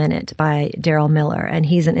 16th Minute by Daryl Miller, and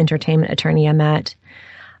he's an entertainment attorney I met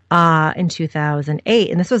in 2008.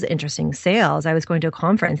 And this was interesting sales. I was going to a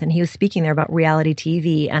conference, and he was speaking there about reality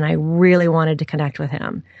TV, and I really wanted to connect with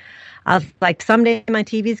him. I was like, someday my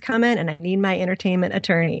TV's coming, and I need my entertainment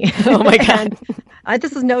attorney. Oh my God.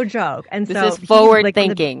 This is no joke. And this is forward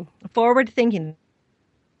thinking. Forward thinking.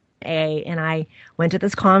 And I went to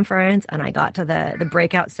this conference, and I got to the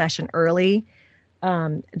breakout session early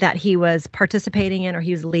that he was participating in, or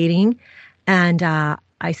he was leading. And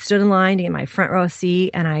I stood in line to get my front row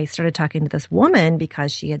seat, and I started talking to this woman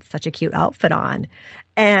because she had such a cute outfit on.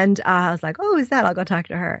 And I was like, oh, who's that? I'll go talk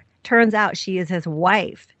to her. Turns out she is his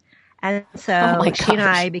wife. And so she and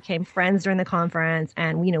I became friends during the conference,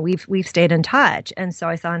 and we've stayed in touch. And so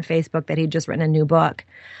I saw on Facebook that he'd just written a new book.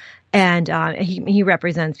 And he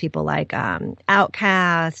represents people like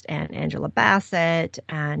Outkast and Angela Bassett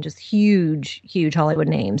and just huge Hollywood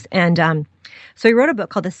names. And so he wrote a book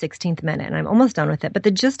called The 16th Minute, and I'm almost done with it. But the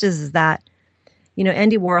gist is that,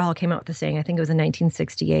 Andy Warhol came out with the saying, I think it was in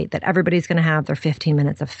 1968, that everybody's going to have their 15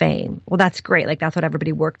 minutes of fame. Well, that's great. Like, that's what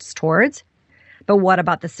everybody works towards. But what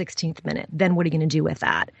about the 16th minute? Then what are you going to do with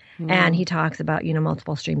that? Mm. And he talks about,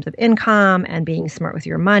 multiple streams of income and being smart with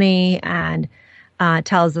your money, and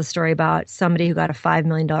tells the story about somebody who got a $5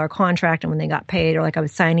 million contract, and when they got paid, or like a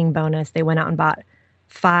signing bonus, they went out and bought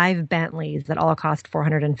 5 Bentleys that all cost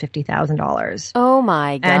 $450,000. Oh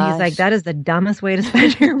my gosh. And he's like, that is the dumbest way to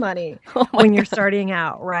spend your money Oh my when you're God. starting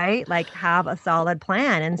out, right? Like, have a solid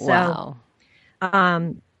plan. And so,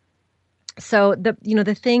 Wow. so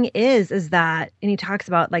the thing is that, and he talks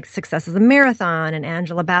about like success as a marathon, and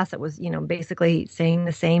Angela Bassett was, basically saying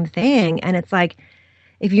the same thing. And it's like,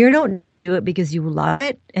 if you don't do it because you love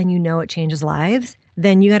it and you know it changes lives,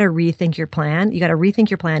 then you got to rethink your plan. You got to rethink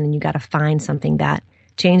your plan, and you got to find something that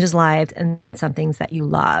changes lives and some things that you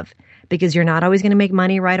love, because you're not always going to make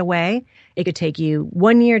money right away. It could take you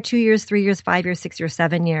 1 year, 2 years, 3 years, 5 years, 6 years,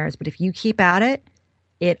 7 years. But if you keep at it,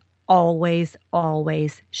 it always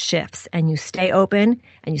shifts, and you stay open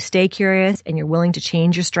and you stay curious and you're willing to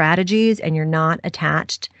change your strategies and you're not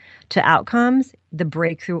attached to outcomes. The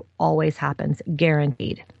breakthrough always happens,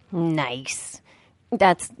 guaranteed. Nice.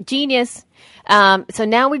 That's genius. So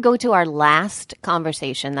now we go to our last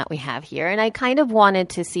conversation that we have here. And I kind of wanted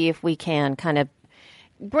to see if we can kind of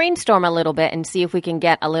brainstorm a little bit and see if we can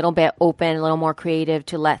get a little bit open, a little more creative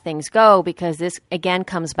to let things go, because this, again,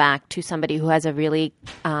 comes back to somebody who has a really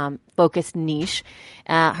focused niche.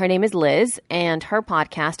 Her name is Liz, and her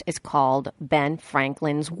podcast is called Ben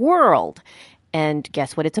Franklin's World. And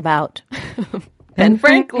guess what it's about? Ben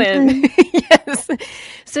Franklin. Yes.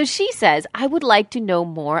 So she says, I would like to know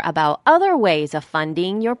more about other ways of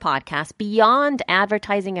funding your podcast beyond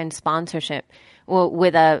advertising and sponsorship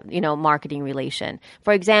with a, marketing relation.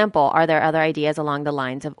 For example, are there other ideas along the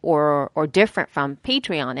lines of or different from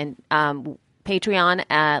Patreon? And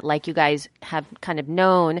Patreon, like you guys have kind of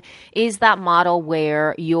known, is that model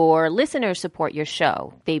where your listeners support your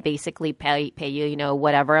show. They basically pay you,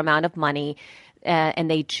 whatever amount of money. And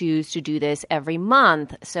they choose to do this every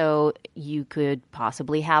month. So you could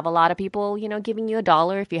possibly have a lot of people, giving you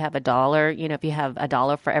 $1. If you have $1, if you have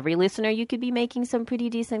 $1 for every listener, you could be making some pretty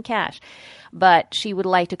decent cash. But she would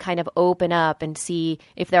like to kind of open up and see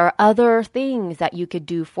if there are other things that you could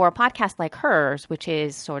do for a podcast like hers, which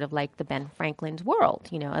is sort of like the Ben Franklin's World,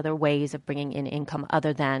 other ways of bringing in income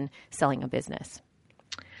other than selling a business.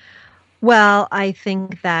 Well, I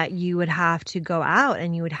think that you would have to go out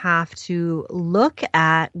and you would have to look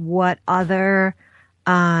at what other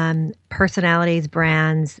personalities,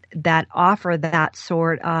 brands that offer that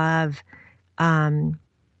sort of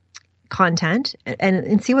content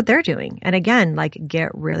and see what they're doing. And again, like,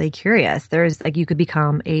 get really curious. There's like, you could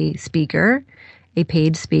become a speaker, a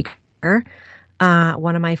paid speaker.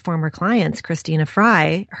 One of my former clients, Christina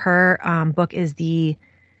Fry, her book is the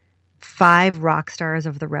 5 Rock Stars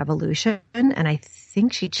of the Revolution. And I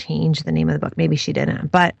think she changed the name of the book. Maybe she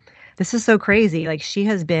didn't. But this is so crazy. Like, she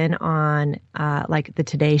has been on like the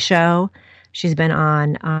Today Show. She's been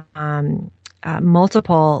on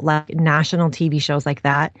multiple like national TV shows like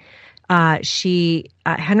that.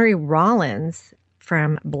 Henry Rollins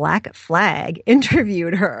from Black Flag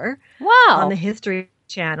interviewed her. Wow. On the History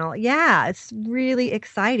Channel. Yeah, it's really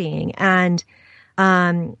exciting. And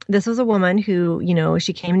this was a woman who,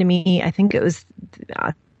 she came to me, I think it was 2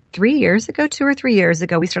 or 3 years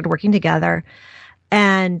ago. We started working together,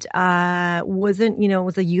 and was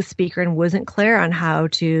a youth speaker and wasn't clear on how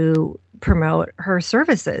to promote her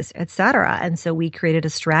services, et cetera. And so we created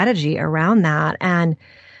a strategy around that. And,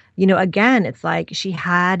 again, it's like she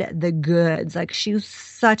had the goods. Like, she was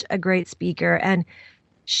such a great speaker, and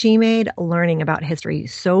she made learning about history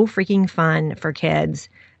so freaking fun for kids.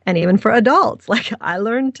 And even for adults. Like, I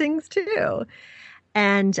learned things too.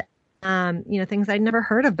 And, things I'd never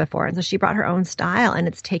heard of before. And so she brought her own style, and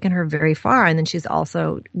it's taken her very far. And then she's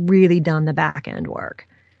also really done the back end work.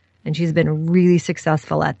 And she's been really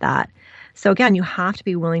successful at that. So again, you have to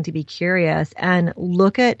be willing to be curious and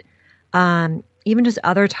look at even just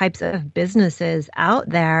other types of businesses out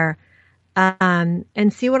there, and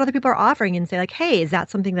see what other people are offering and say, like, hey, is that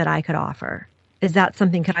something that I could offer? Is that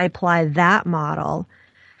something, could I apply that model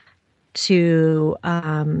to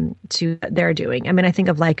what they're doing? I mean, I think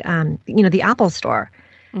of like, the Apple Store.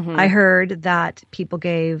 Mm-hmm. I heard that people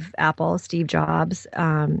gave Apple, Steve Jobs,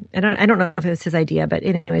 I don't know if it was his idea, but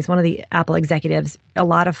anyways, one of the Apple executives, a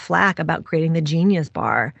lot of flack about creating the Genius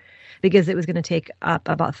Bar because it was going to take up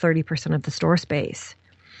about 30% of the store space.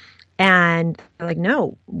 And they're like,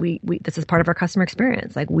 no, we this is part of our customer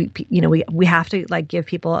experience. Like, we have to like give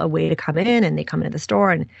people a way to come in, and they come into the store.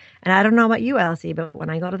 And I don't know about you, Elsie, but when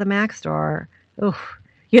I go to the Mac store,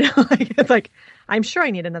 it's like, I'm sure I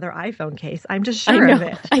need another iPhone case. I'm just sure of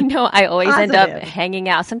it. I know. I always end up hanging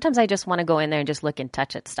out. Sometimes I just want to go in there and just look and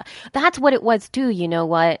touch at stuff. That's what it was too. You know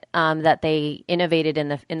what? That they innovated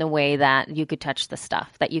in the way that you could touch the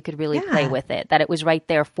stuff, that you could really play with it, that it was right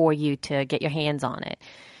there for you to get your hands on it,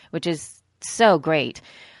 which is so great.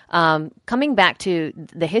 Coming back to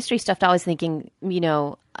the history stuff, I was thinking,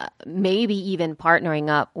 maybe even partnering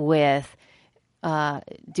up with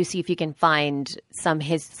to see if you can find some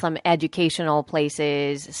educational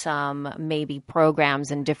places, some maybe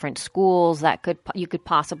programs in different schools that you could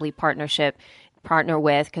possibly partner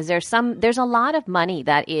with, because there's a lot of money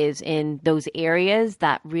that is in those areas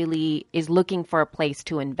that really is looking for a place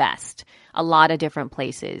to invest. A lot of different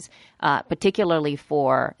places, particularly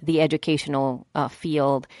for the educational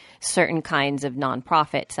field, certain kinds of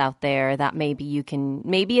nonprofits out there that maybe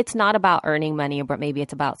it's not about earning money, but maybe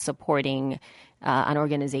it's about supporting an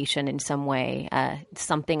organization in some way,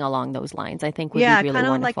 something along those lines. I think would be really kind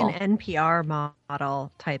of wonderful. like an NPR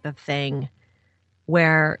model type of thing,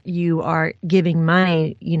 where you are giving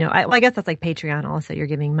money. I guess that's like Patreon. Also, you're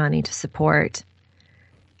giving money to support.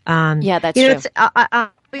 Yeah, that's true. I'll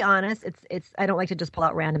be honest. It's. I don't like to just pull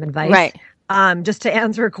out random advice. Right. Just to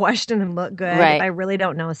answer a question and look good. Right. If I really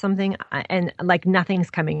don't know something, and like nothing's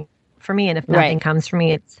coming for me, and if nothing comes for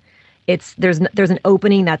me, there's an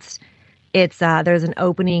opening there's an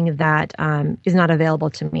opening that is not available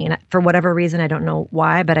to me, and for whatever reason, I don't know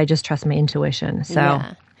why, but I just trust my intuition. So.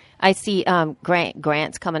 Yeah. I see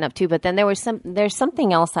grants coming up too, but then there's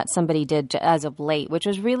something else that somebody did as of late, which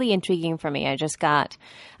was really intriguing for me. I just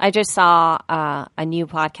saw a new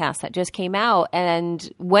podcast that just came out, and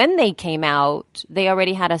when they came out, they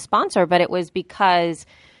already had a sponsor, but it was because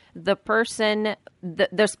the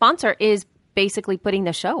sponsor is basically putting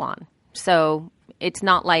the show on. So it's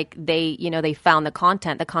not like they found the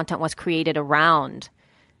content. The content was created around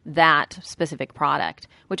that specific product,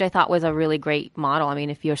 which I thought was a really great model. I mean,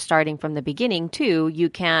 if you're starting from the beginning too, you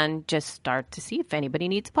can just start to see if anybody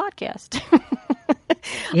needs a podcast.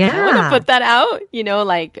 Yeah. I want to put that out,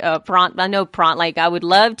 like I know Prana, like I would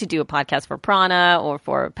love to do a podcast for Prana or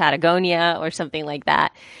for Patagonia or something like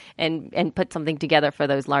that, and put something together for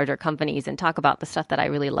those larger companies and talk about the stuff that I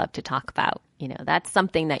really love to talk about. That's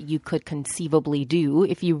something that you could conceivably do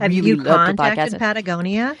if you really love to podcast. Have you contacted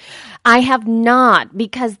Patagonia? I have not,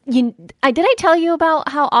 because did I tell you about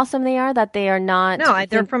how awesome they are? That they are not. No,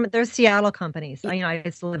 they're Seattle companies. I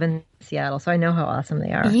used to live in Seattle, so I know how awesome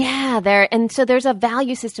they are. Yeah, so there's a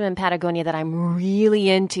value system in Patagonia that I'm really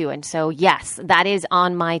into, and so yes, that is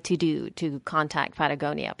on my to-do to contact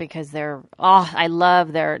Patagonia, because I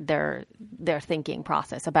love their thinking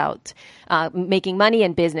process about making money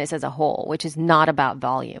and business as a whole, which is not about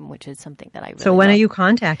volume, which is something that I really So when love. are you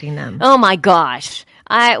contacting them? Oh my gosh.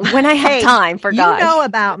 When I have time, for gosh. You know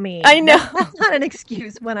about me. I know. That's not an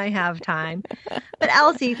excuse when I have time. But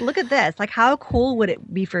Elsie, look at this. Like, how cool would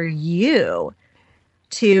it be for you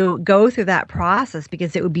to go through that process,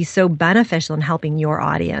 because it would be so beneficial in helping your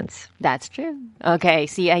audience. That's true. Okay.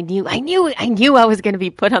 See, I knew I was going to be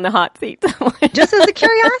put on the hot seat. Just as a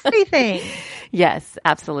curiosity thing. Yes,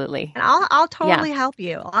 absolutely. And I'll totally help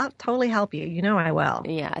you. I'll totally help you. You know I will.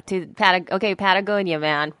 Yeah. Patagonia,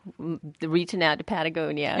 man. Reaching out to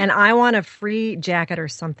Patagonia. And I want a free jacket or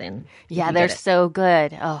something. Yeah, they're so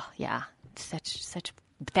good. Oh, yeah. Such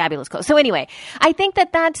fabulous clothes. So anyway, I think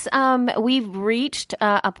that's we've reached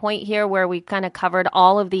a point here where we've kind of covered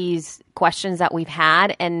all of these questions that we've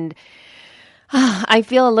had, and I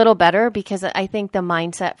feel a little better, because I think the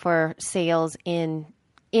mindset for sales in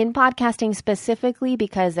podcasting specifically,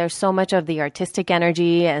 because there's so much of the artistic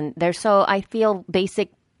energy, and I feel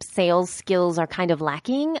basic sales skills are kind of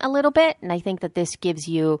lacking a little bit. And I think that this gives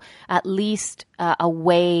you at least a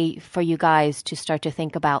way for you guys to start to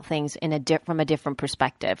think about things from a different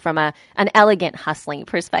perspective, from an elegant hustling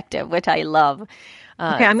perspective, which I love.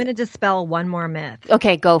 Okay, I'm going to dispel one more myth.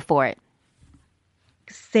 Okay, go for it.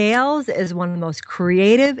 Sales is one of the most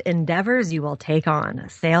creative endeavors you will take on.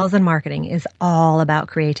 Sales and marketing is all about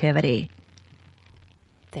creativity.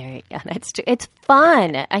 That's true. It's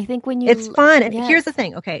fun. I think it's fun. And yes. Here's the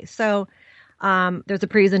thing. Okay, so there's a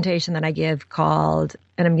presentation that I give called,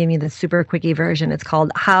 and I'm giving you the super quickie version. It's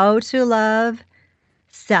called How to Love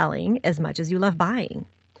Selling as Much as You Love Buying.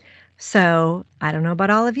 So I don't know about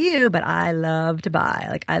all of you, but I love to buy.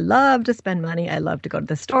 Like, I love to spend money. I love to go to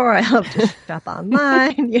the store. I love to shop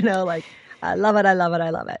online. I love it. I love it. I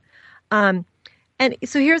love it. And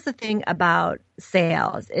so here's the thing about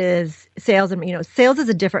sales is sales is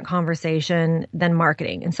a different conversation than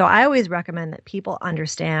marketing. And so I always recommend that people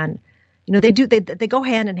understand, they go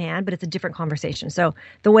hand in hand, but it's a different conversation. So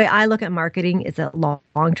the way I look at marketing is a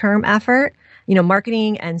long-term effort.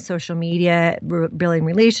 Marketing and social media, building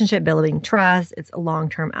relationship, building trust, it's a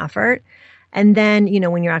long-term effort. And then,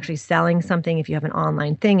 when you're actually selling something, if you have an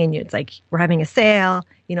online thing and it's like, we're having a sale,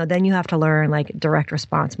 then you have to learn like direct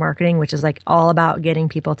response marketing, which is like all about getting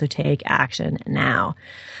people to take action now.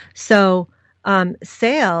 So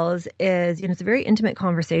Sales is, it's a very intimate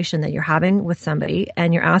conversation that you're having with somebody,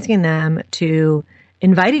 and you're asking them to,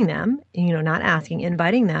 inviting them, not asking,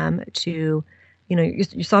 inviting them to,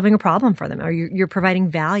 you're solving a problem for them, or you're providing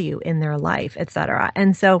value in their life, et cetera.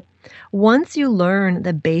 And so once you learn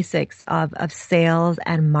the basics of sales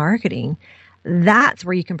and marketing, that's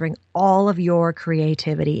where you can bring all of your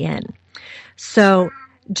creativity in. So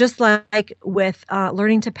just like with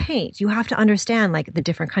learning to paint, you have to understand like the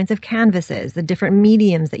different kinds of canvases, the different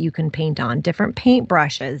mediums that you can paint on, different paint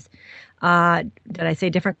brushes. Did I say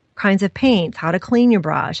different kinds of paints, how to clean your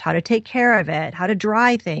brush, how to take care of it, how to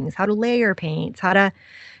dry things, how to layer paints, how to,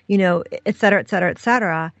 et cetera, et cetera, et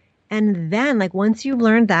cetera. And then like once you've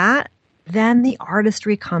learned that, then the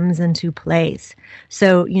artistry comes into place.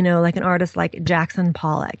 So, like an artist like Jackson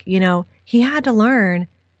Pollock, he had to learn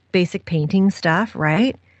basic painting stuff,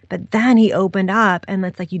 right? But then he opened up, and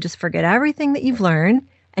it's like you just forget everything that you've learned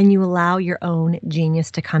and you allow your own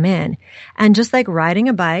genius to come in. And just like riding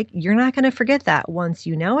a bike, you're not going to forget that. Once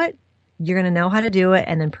you know it, you're going to know how to do it.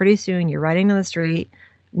 And then pretty soon you're riding down the street,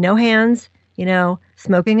 no hands,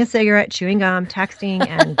 smoking a cigarette, chewing gum, texting,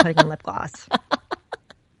 and putting on lip gloss.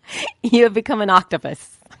 You have become an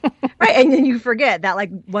octopus. Right. And then you forget that like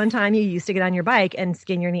one time you used to get on your bike and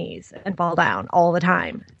skin your knees and fall down all the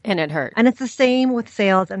time. And it hurt. And it's the same with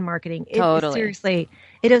sales and marketing. Totally. Seriously,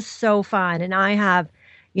 it is so fun. And I have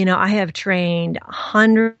trained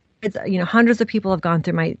hundreds of people have gone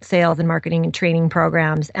through my sales and marketing and training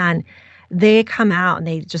programs, and they come out and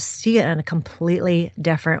they just see it in a completely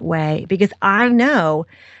different way. Because I know,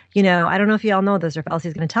 I don't know if you all know this or if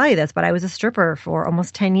Elsie's going to tell you this, but I was a stripper for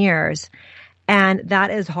almost 10 years. And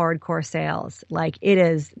that is hardcore sales. Like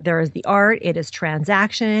there is the art, it is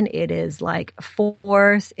transaction, it is like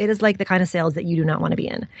force, it is like the kind of sales that you do not want to be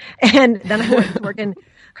in. And then I went to work in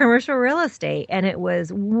commercial real estate, and it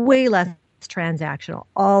was way less transactional,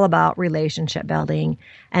 all about relationship building.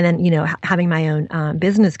 And then, having my own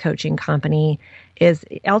business coaching company is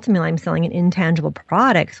ultimately I'm selling an intangible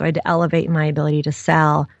product. So I had to elevate my ability to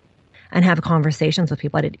sell and have conversations with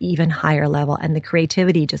people at an even higher level. And the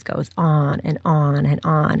creativity just goes on and on and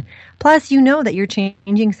on. Plus, that you're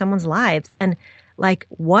changing someone's lives. And like,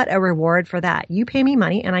 what a reward for that. You pay me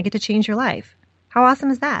money and I get to change your life. How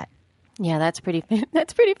awesome is that? Yeah, that's pretty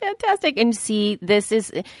fantastic. And see, it's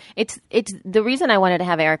the reason I wanted to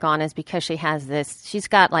have Erica on is because she's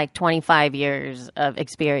got like 25 years of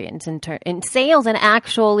experience in sales and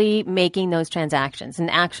actually making those transactions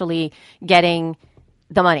and actually getting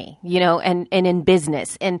the money, and in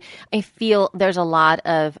business. And I feel there's a lot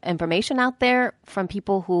of information out there from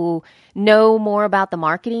people who know more about the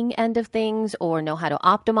marketing end of things or know how to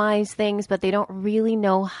optimize things, but they don't really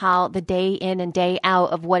know how the day in and day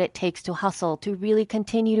out of what it takes to hustle, to really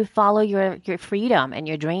continue to follow your freedom and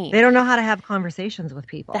your dream. They don't know how to have conversations with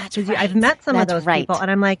people. That's right. I've met some of those people,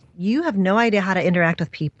 and I'm like, you have no idea how to interact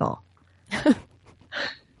with people.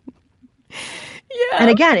 Yeah. And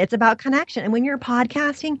again, it's about connection. And when you're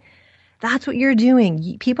podcasting, that's what you're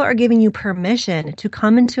doing. People are giving you permission to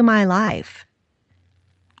come into my life.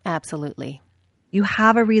 Absolutely. You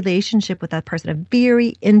have a relationship with that person, a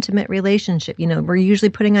very intimate relationship. We're usually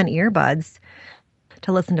putting on earbuds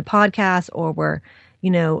to listen to podcasts, or we're,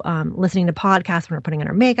 listening to podcasts when we're putting on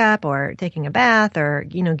our makeup or taking a bath or,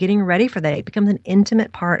 getting ready for the day. It becomes an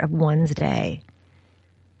intimate part of one's day.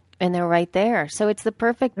 And they're right there. So it's the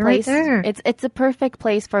perfect place. Right there. It's the perfect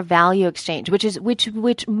place for value exchange, which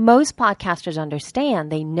most podcasters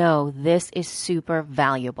understand. They know this is super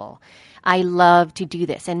valuable. I love to do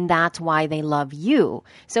this, and that's why they love you.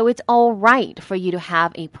 So it's all right for you to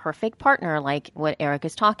have a perfect partner like what Eric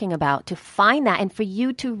is talking about, to find that, and for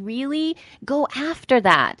you to really go after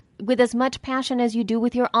that with as much passion as you do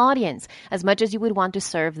with your audience, as much as you would want to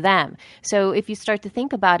serve them. So if you start to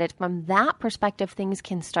think about it from that perspective, things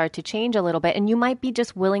can start to change a little bit, and you might be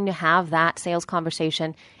just willing to have that sales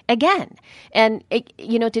conversation again. And,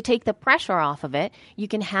 to take the pressure off of it, you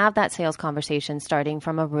can have that sales conversation starting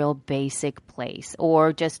from a real basic place,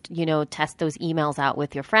 or just, test those emails out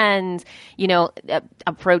with your friends,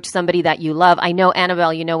 approach somebody that you love. I know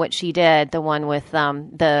Annabelle, what she did, the one with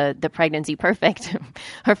the Pregnancy Perfect.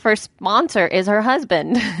 Her first sponsor is her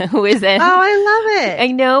husband, who is in. Oh, I love it. I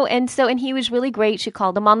know. And he was really great. She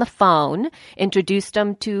called him on the phone, introduced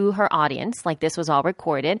him to her audience, like this was all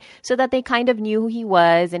recorded, so that they kind of knew who he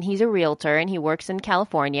was. And he's a realtor and he works in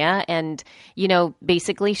California. And,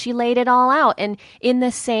 basically she laid it all out. And in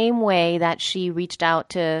the same way that she reached out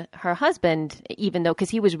to her husband, even though, because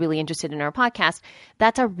he was really interested in her podcast,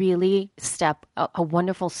 that's a really a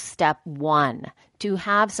wonderful step one, to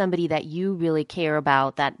have somebody that you really care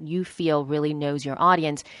about, that you feel really knows your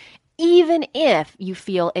audience, even if you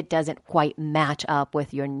feel it doesn't quite match up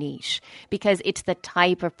with your niche, because it's the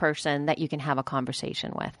type of person that you can have a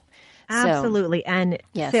conversation with. Absolutely. And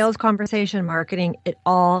sales, conversation, marketing, it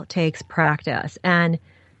all takes practice. And,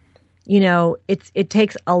 it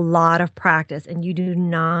takes a lot of practice, and you do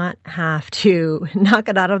not have to knock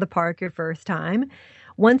it out of the park your first time.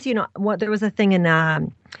 Once, there was a thing in, I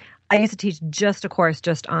used to teach just a course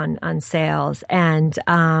just on sales, and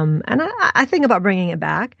I think about bringing it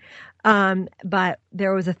back. But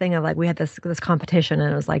there was a thing of we had this competition,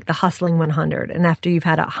 and it was like the Hustling 100. And after you've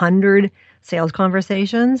had 100 sales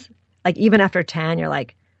conversations, even after 10, you're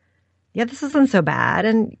like, yeah, this isn't so bad.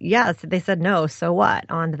 And yes, they said no, so what?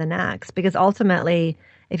 On to the next. Because ultimately,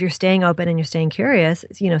 if you're staying open and you're staying curious,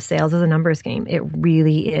 sales is a numbers game. It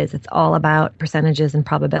really is. It's all about percentages and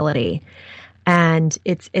probability. And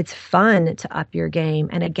it's fun to up your game.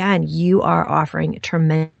 And again, you are offering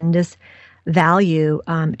tremendous value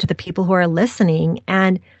to the people who are listening.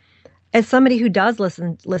 And as somebody who does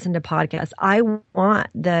listen to podcasts, I want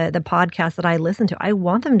the podcasts that I listen to, I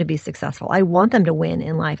want them to be successful. I want them to win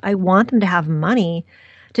in life. I want them to have money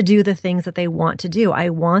to do the things that they want to do. I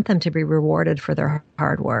want them to be rewarded for their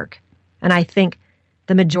hard work. And I think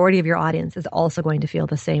the majority of your audience is also going to feel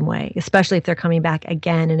the same way, especially if they're coming back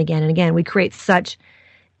again and again and again. We create such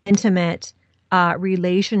intimate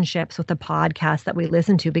relationships with the podcast that we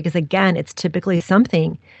listen to, because again, it's typically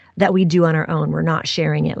something that we do on our own. We're not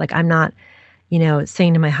sharing it. I'm not,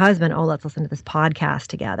 saying to my husband, oh, let's listen to this podcast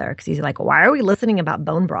together. Because he's like, why are we listening about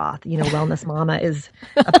bone broth? Wellness Mama is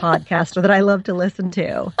a podcaster that I love to listen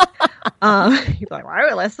to. He's like, why are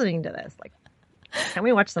we listening to this? Can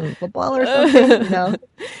we watch some football or something?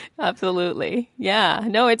 Absolutely. Yeah.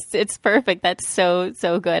 No, it's perfect. That's so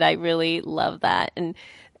good. I really love that. And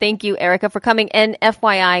thank you, Erica, for coming. And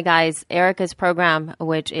FYI, guys, Erica's program,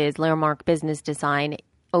 which is Laremark Business Design,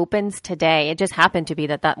 opens today. It just happened to be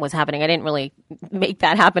that was happening. I didn't really make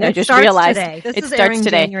that happen. I just realized today. This it is starts airing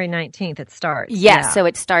today. January 19th. It starts. Yes, so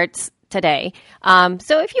it starts today.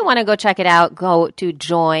 So if you want to go check it out, go to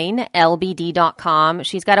joinlbd.com.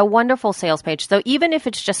 She's got a wonderful sales page. So even if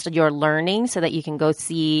it's just your learning, so that you can go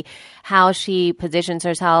see how she positions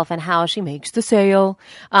herself and how she makes the sale,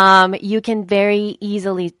 you can very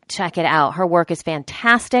easily check it out. Her work is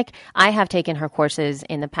fantastic. I have taken her courses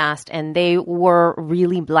in the past, and they were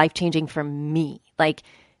really life-changing for me.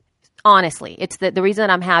 Honestly, it's the reason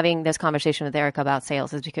I'm having this conversation with Erica about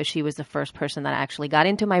sales is because she was the first person that actually got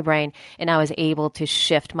into my brain, and I was able to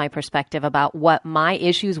shift my perspective about what my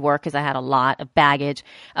issues were, because I had a lot of baggage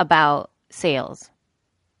about sales.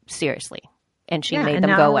 Seriously. And she made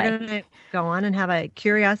them go away. We're going to go on and have a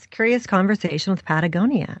curious conversation with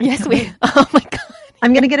Patagonia. Yes, oh my God.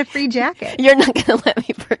 I'm going to get a free jacket. You're not going to let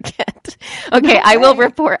me forget. Okay, I will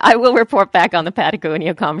report back on the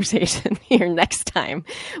Patagonia conversation here next time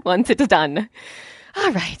once it's done.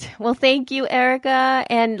 All right. Well, thank you, Erica.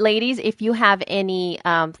 And ladies, if you have any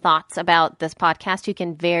thoughts about this podcast, you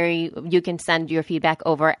can send your feedback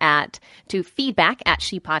over to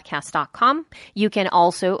feedback@shepodcast.com. You can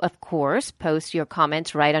also, of course, post your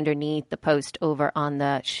comments right underneath the post over on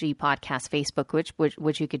the She Podcast Facebook,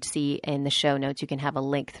 which you could see in the show notes. You can have a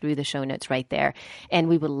link through the show notes right there. And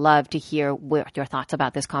we would love to hear what your thoughts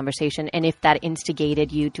about this conversation, and if that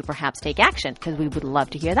instigated you to perhaps take action, because we would love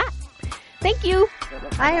to hear that. Thank you.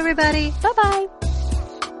 Bye, everybody. Bye-bye.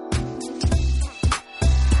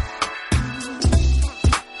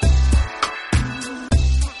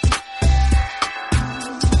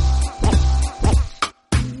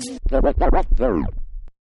 There.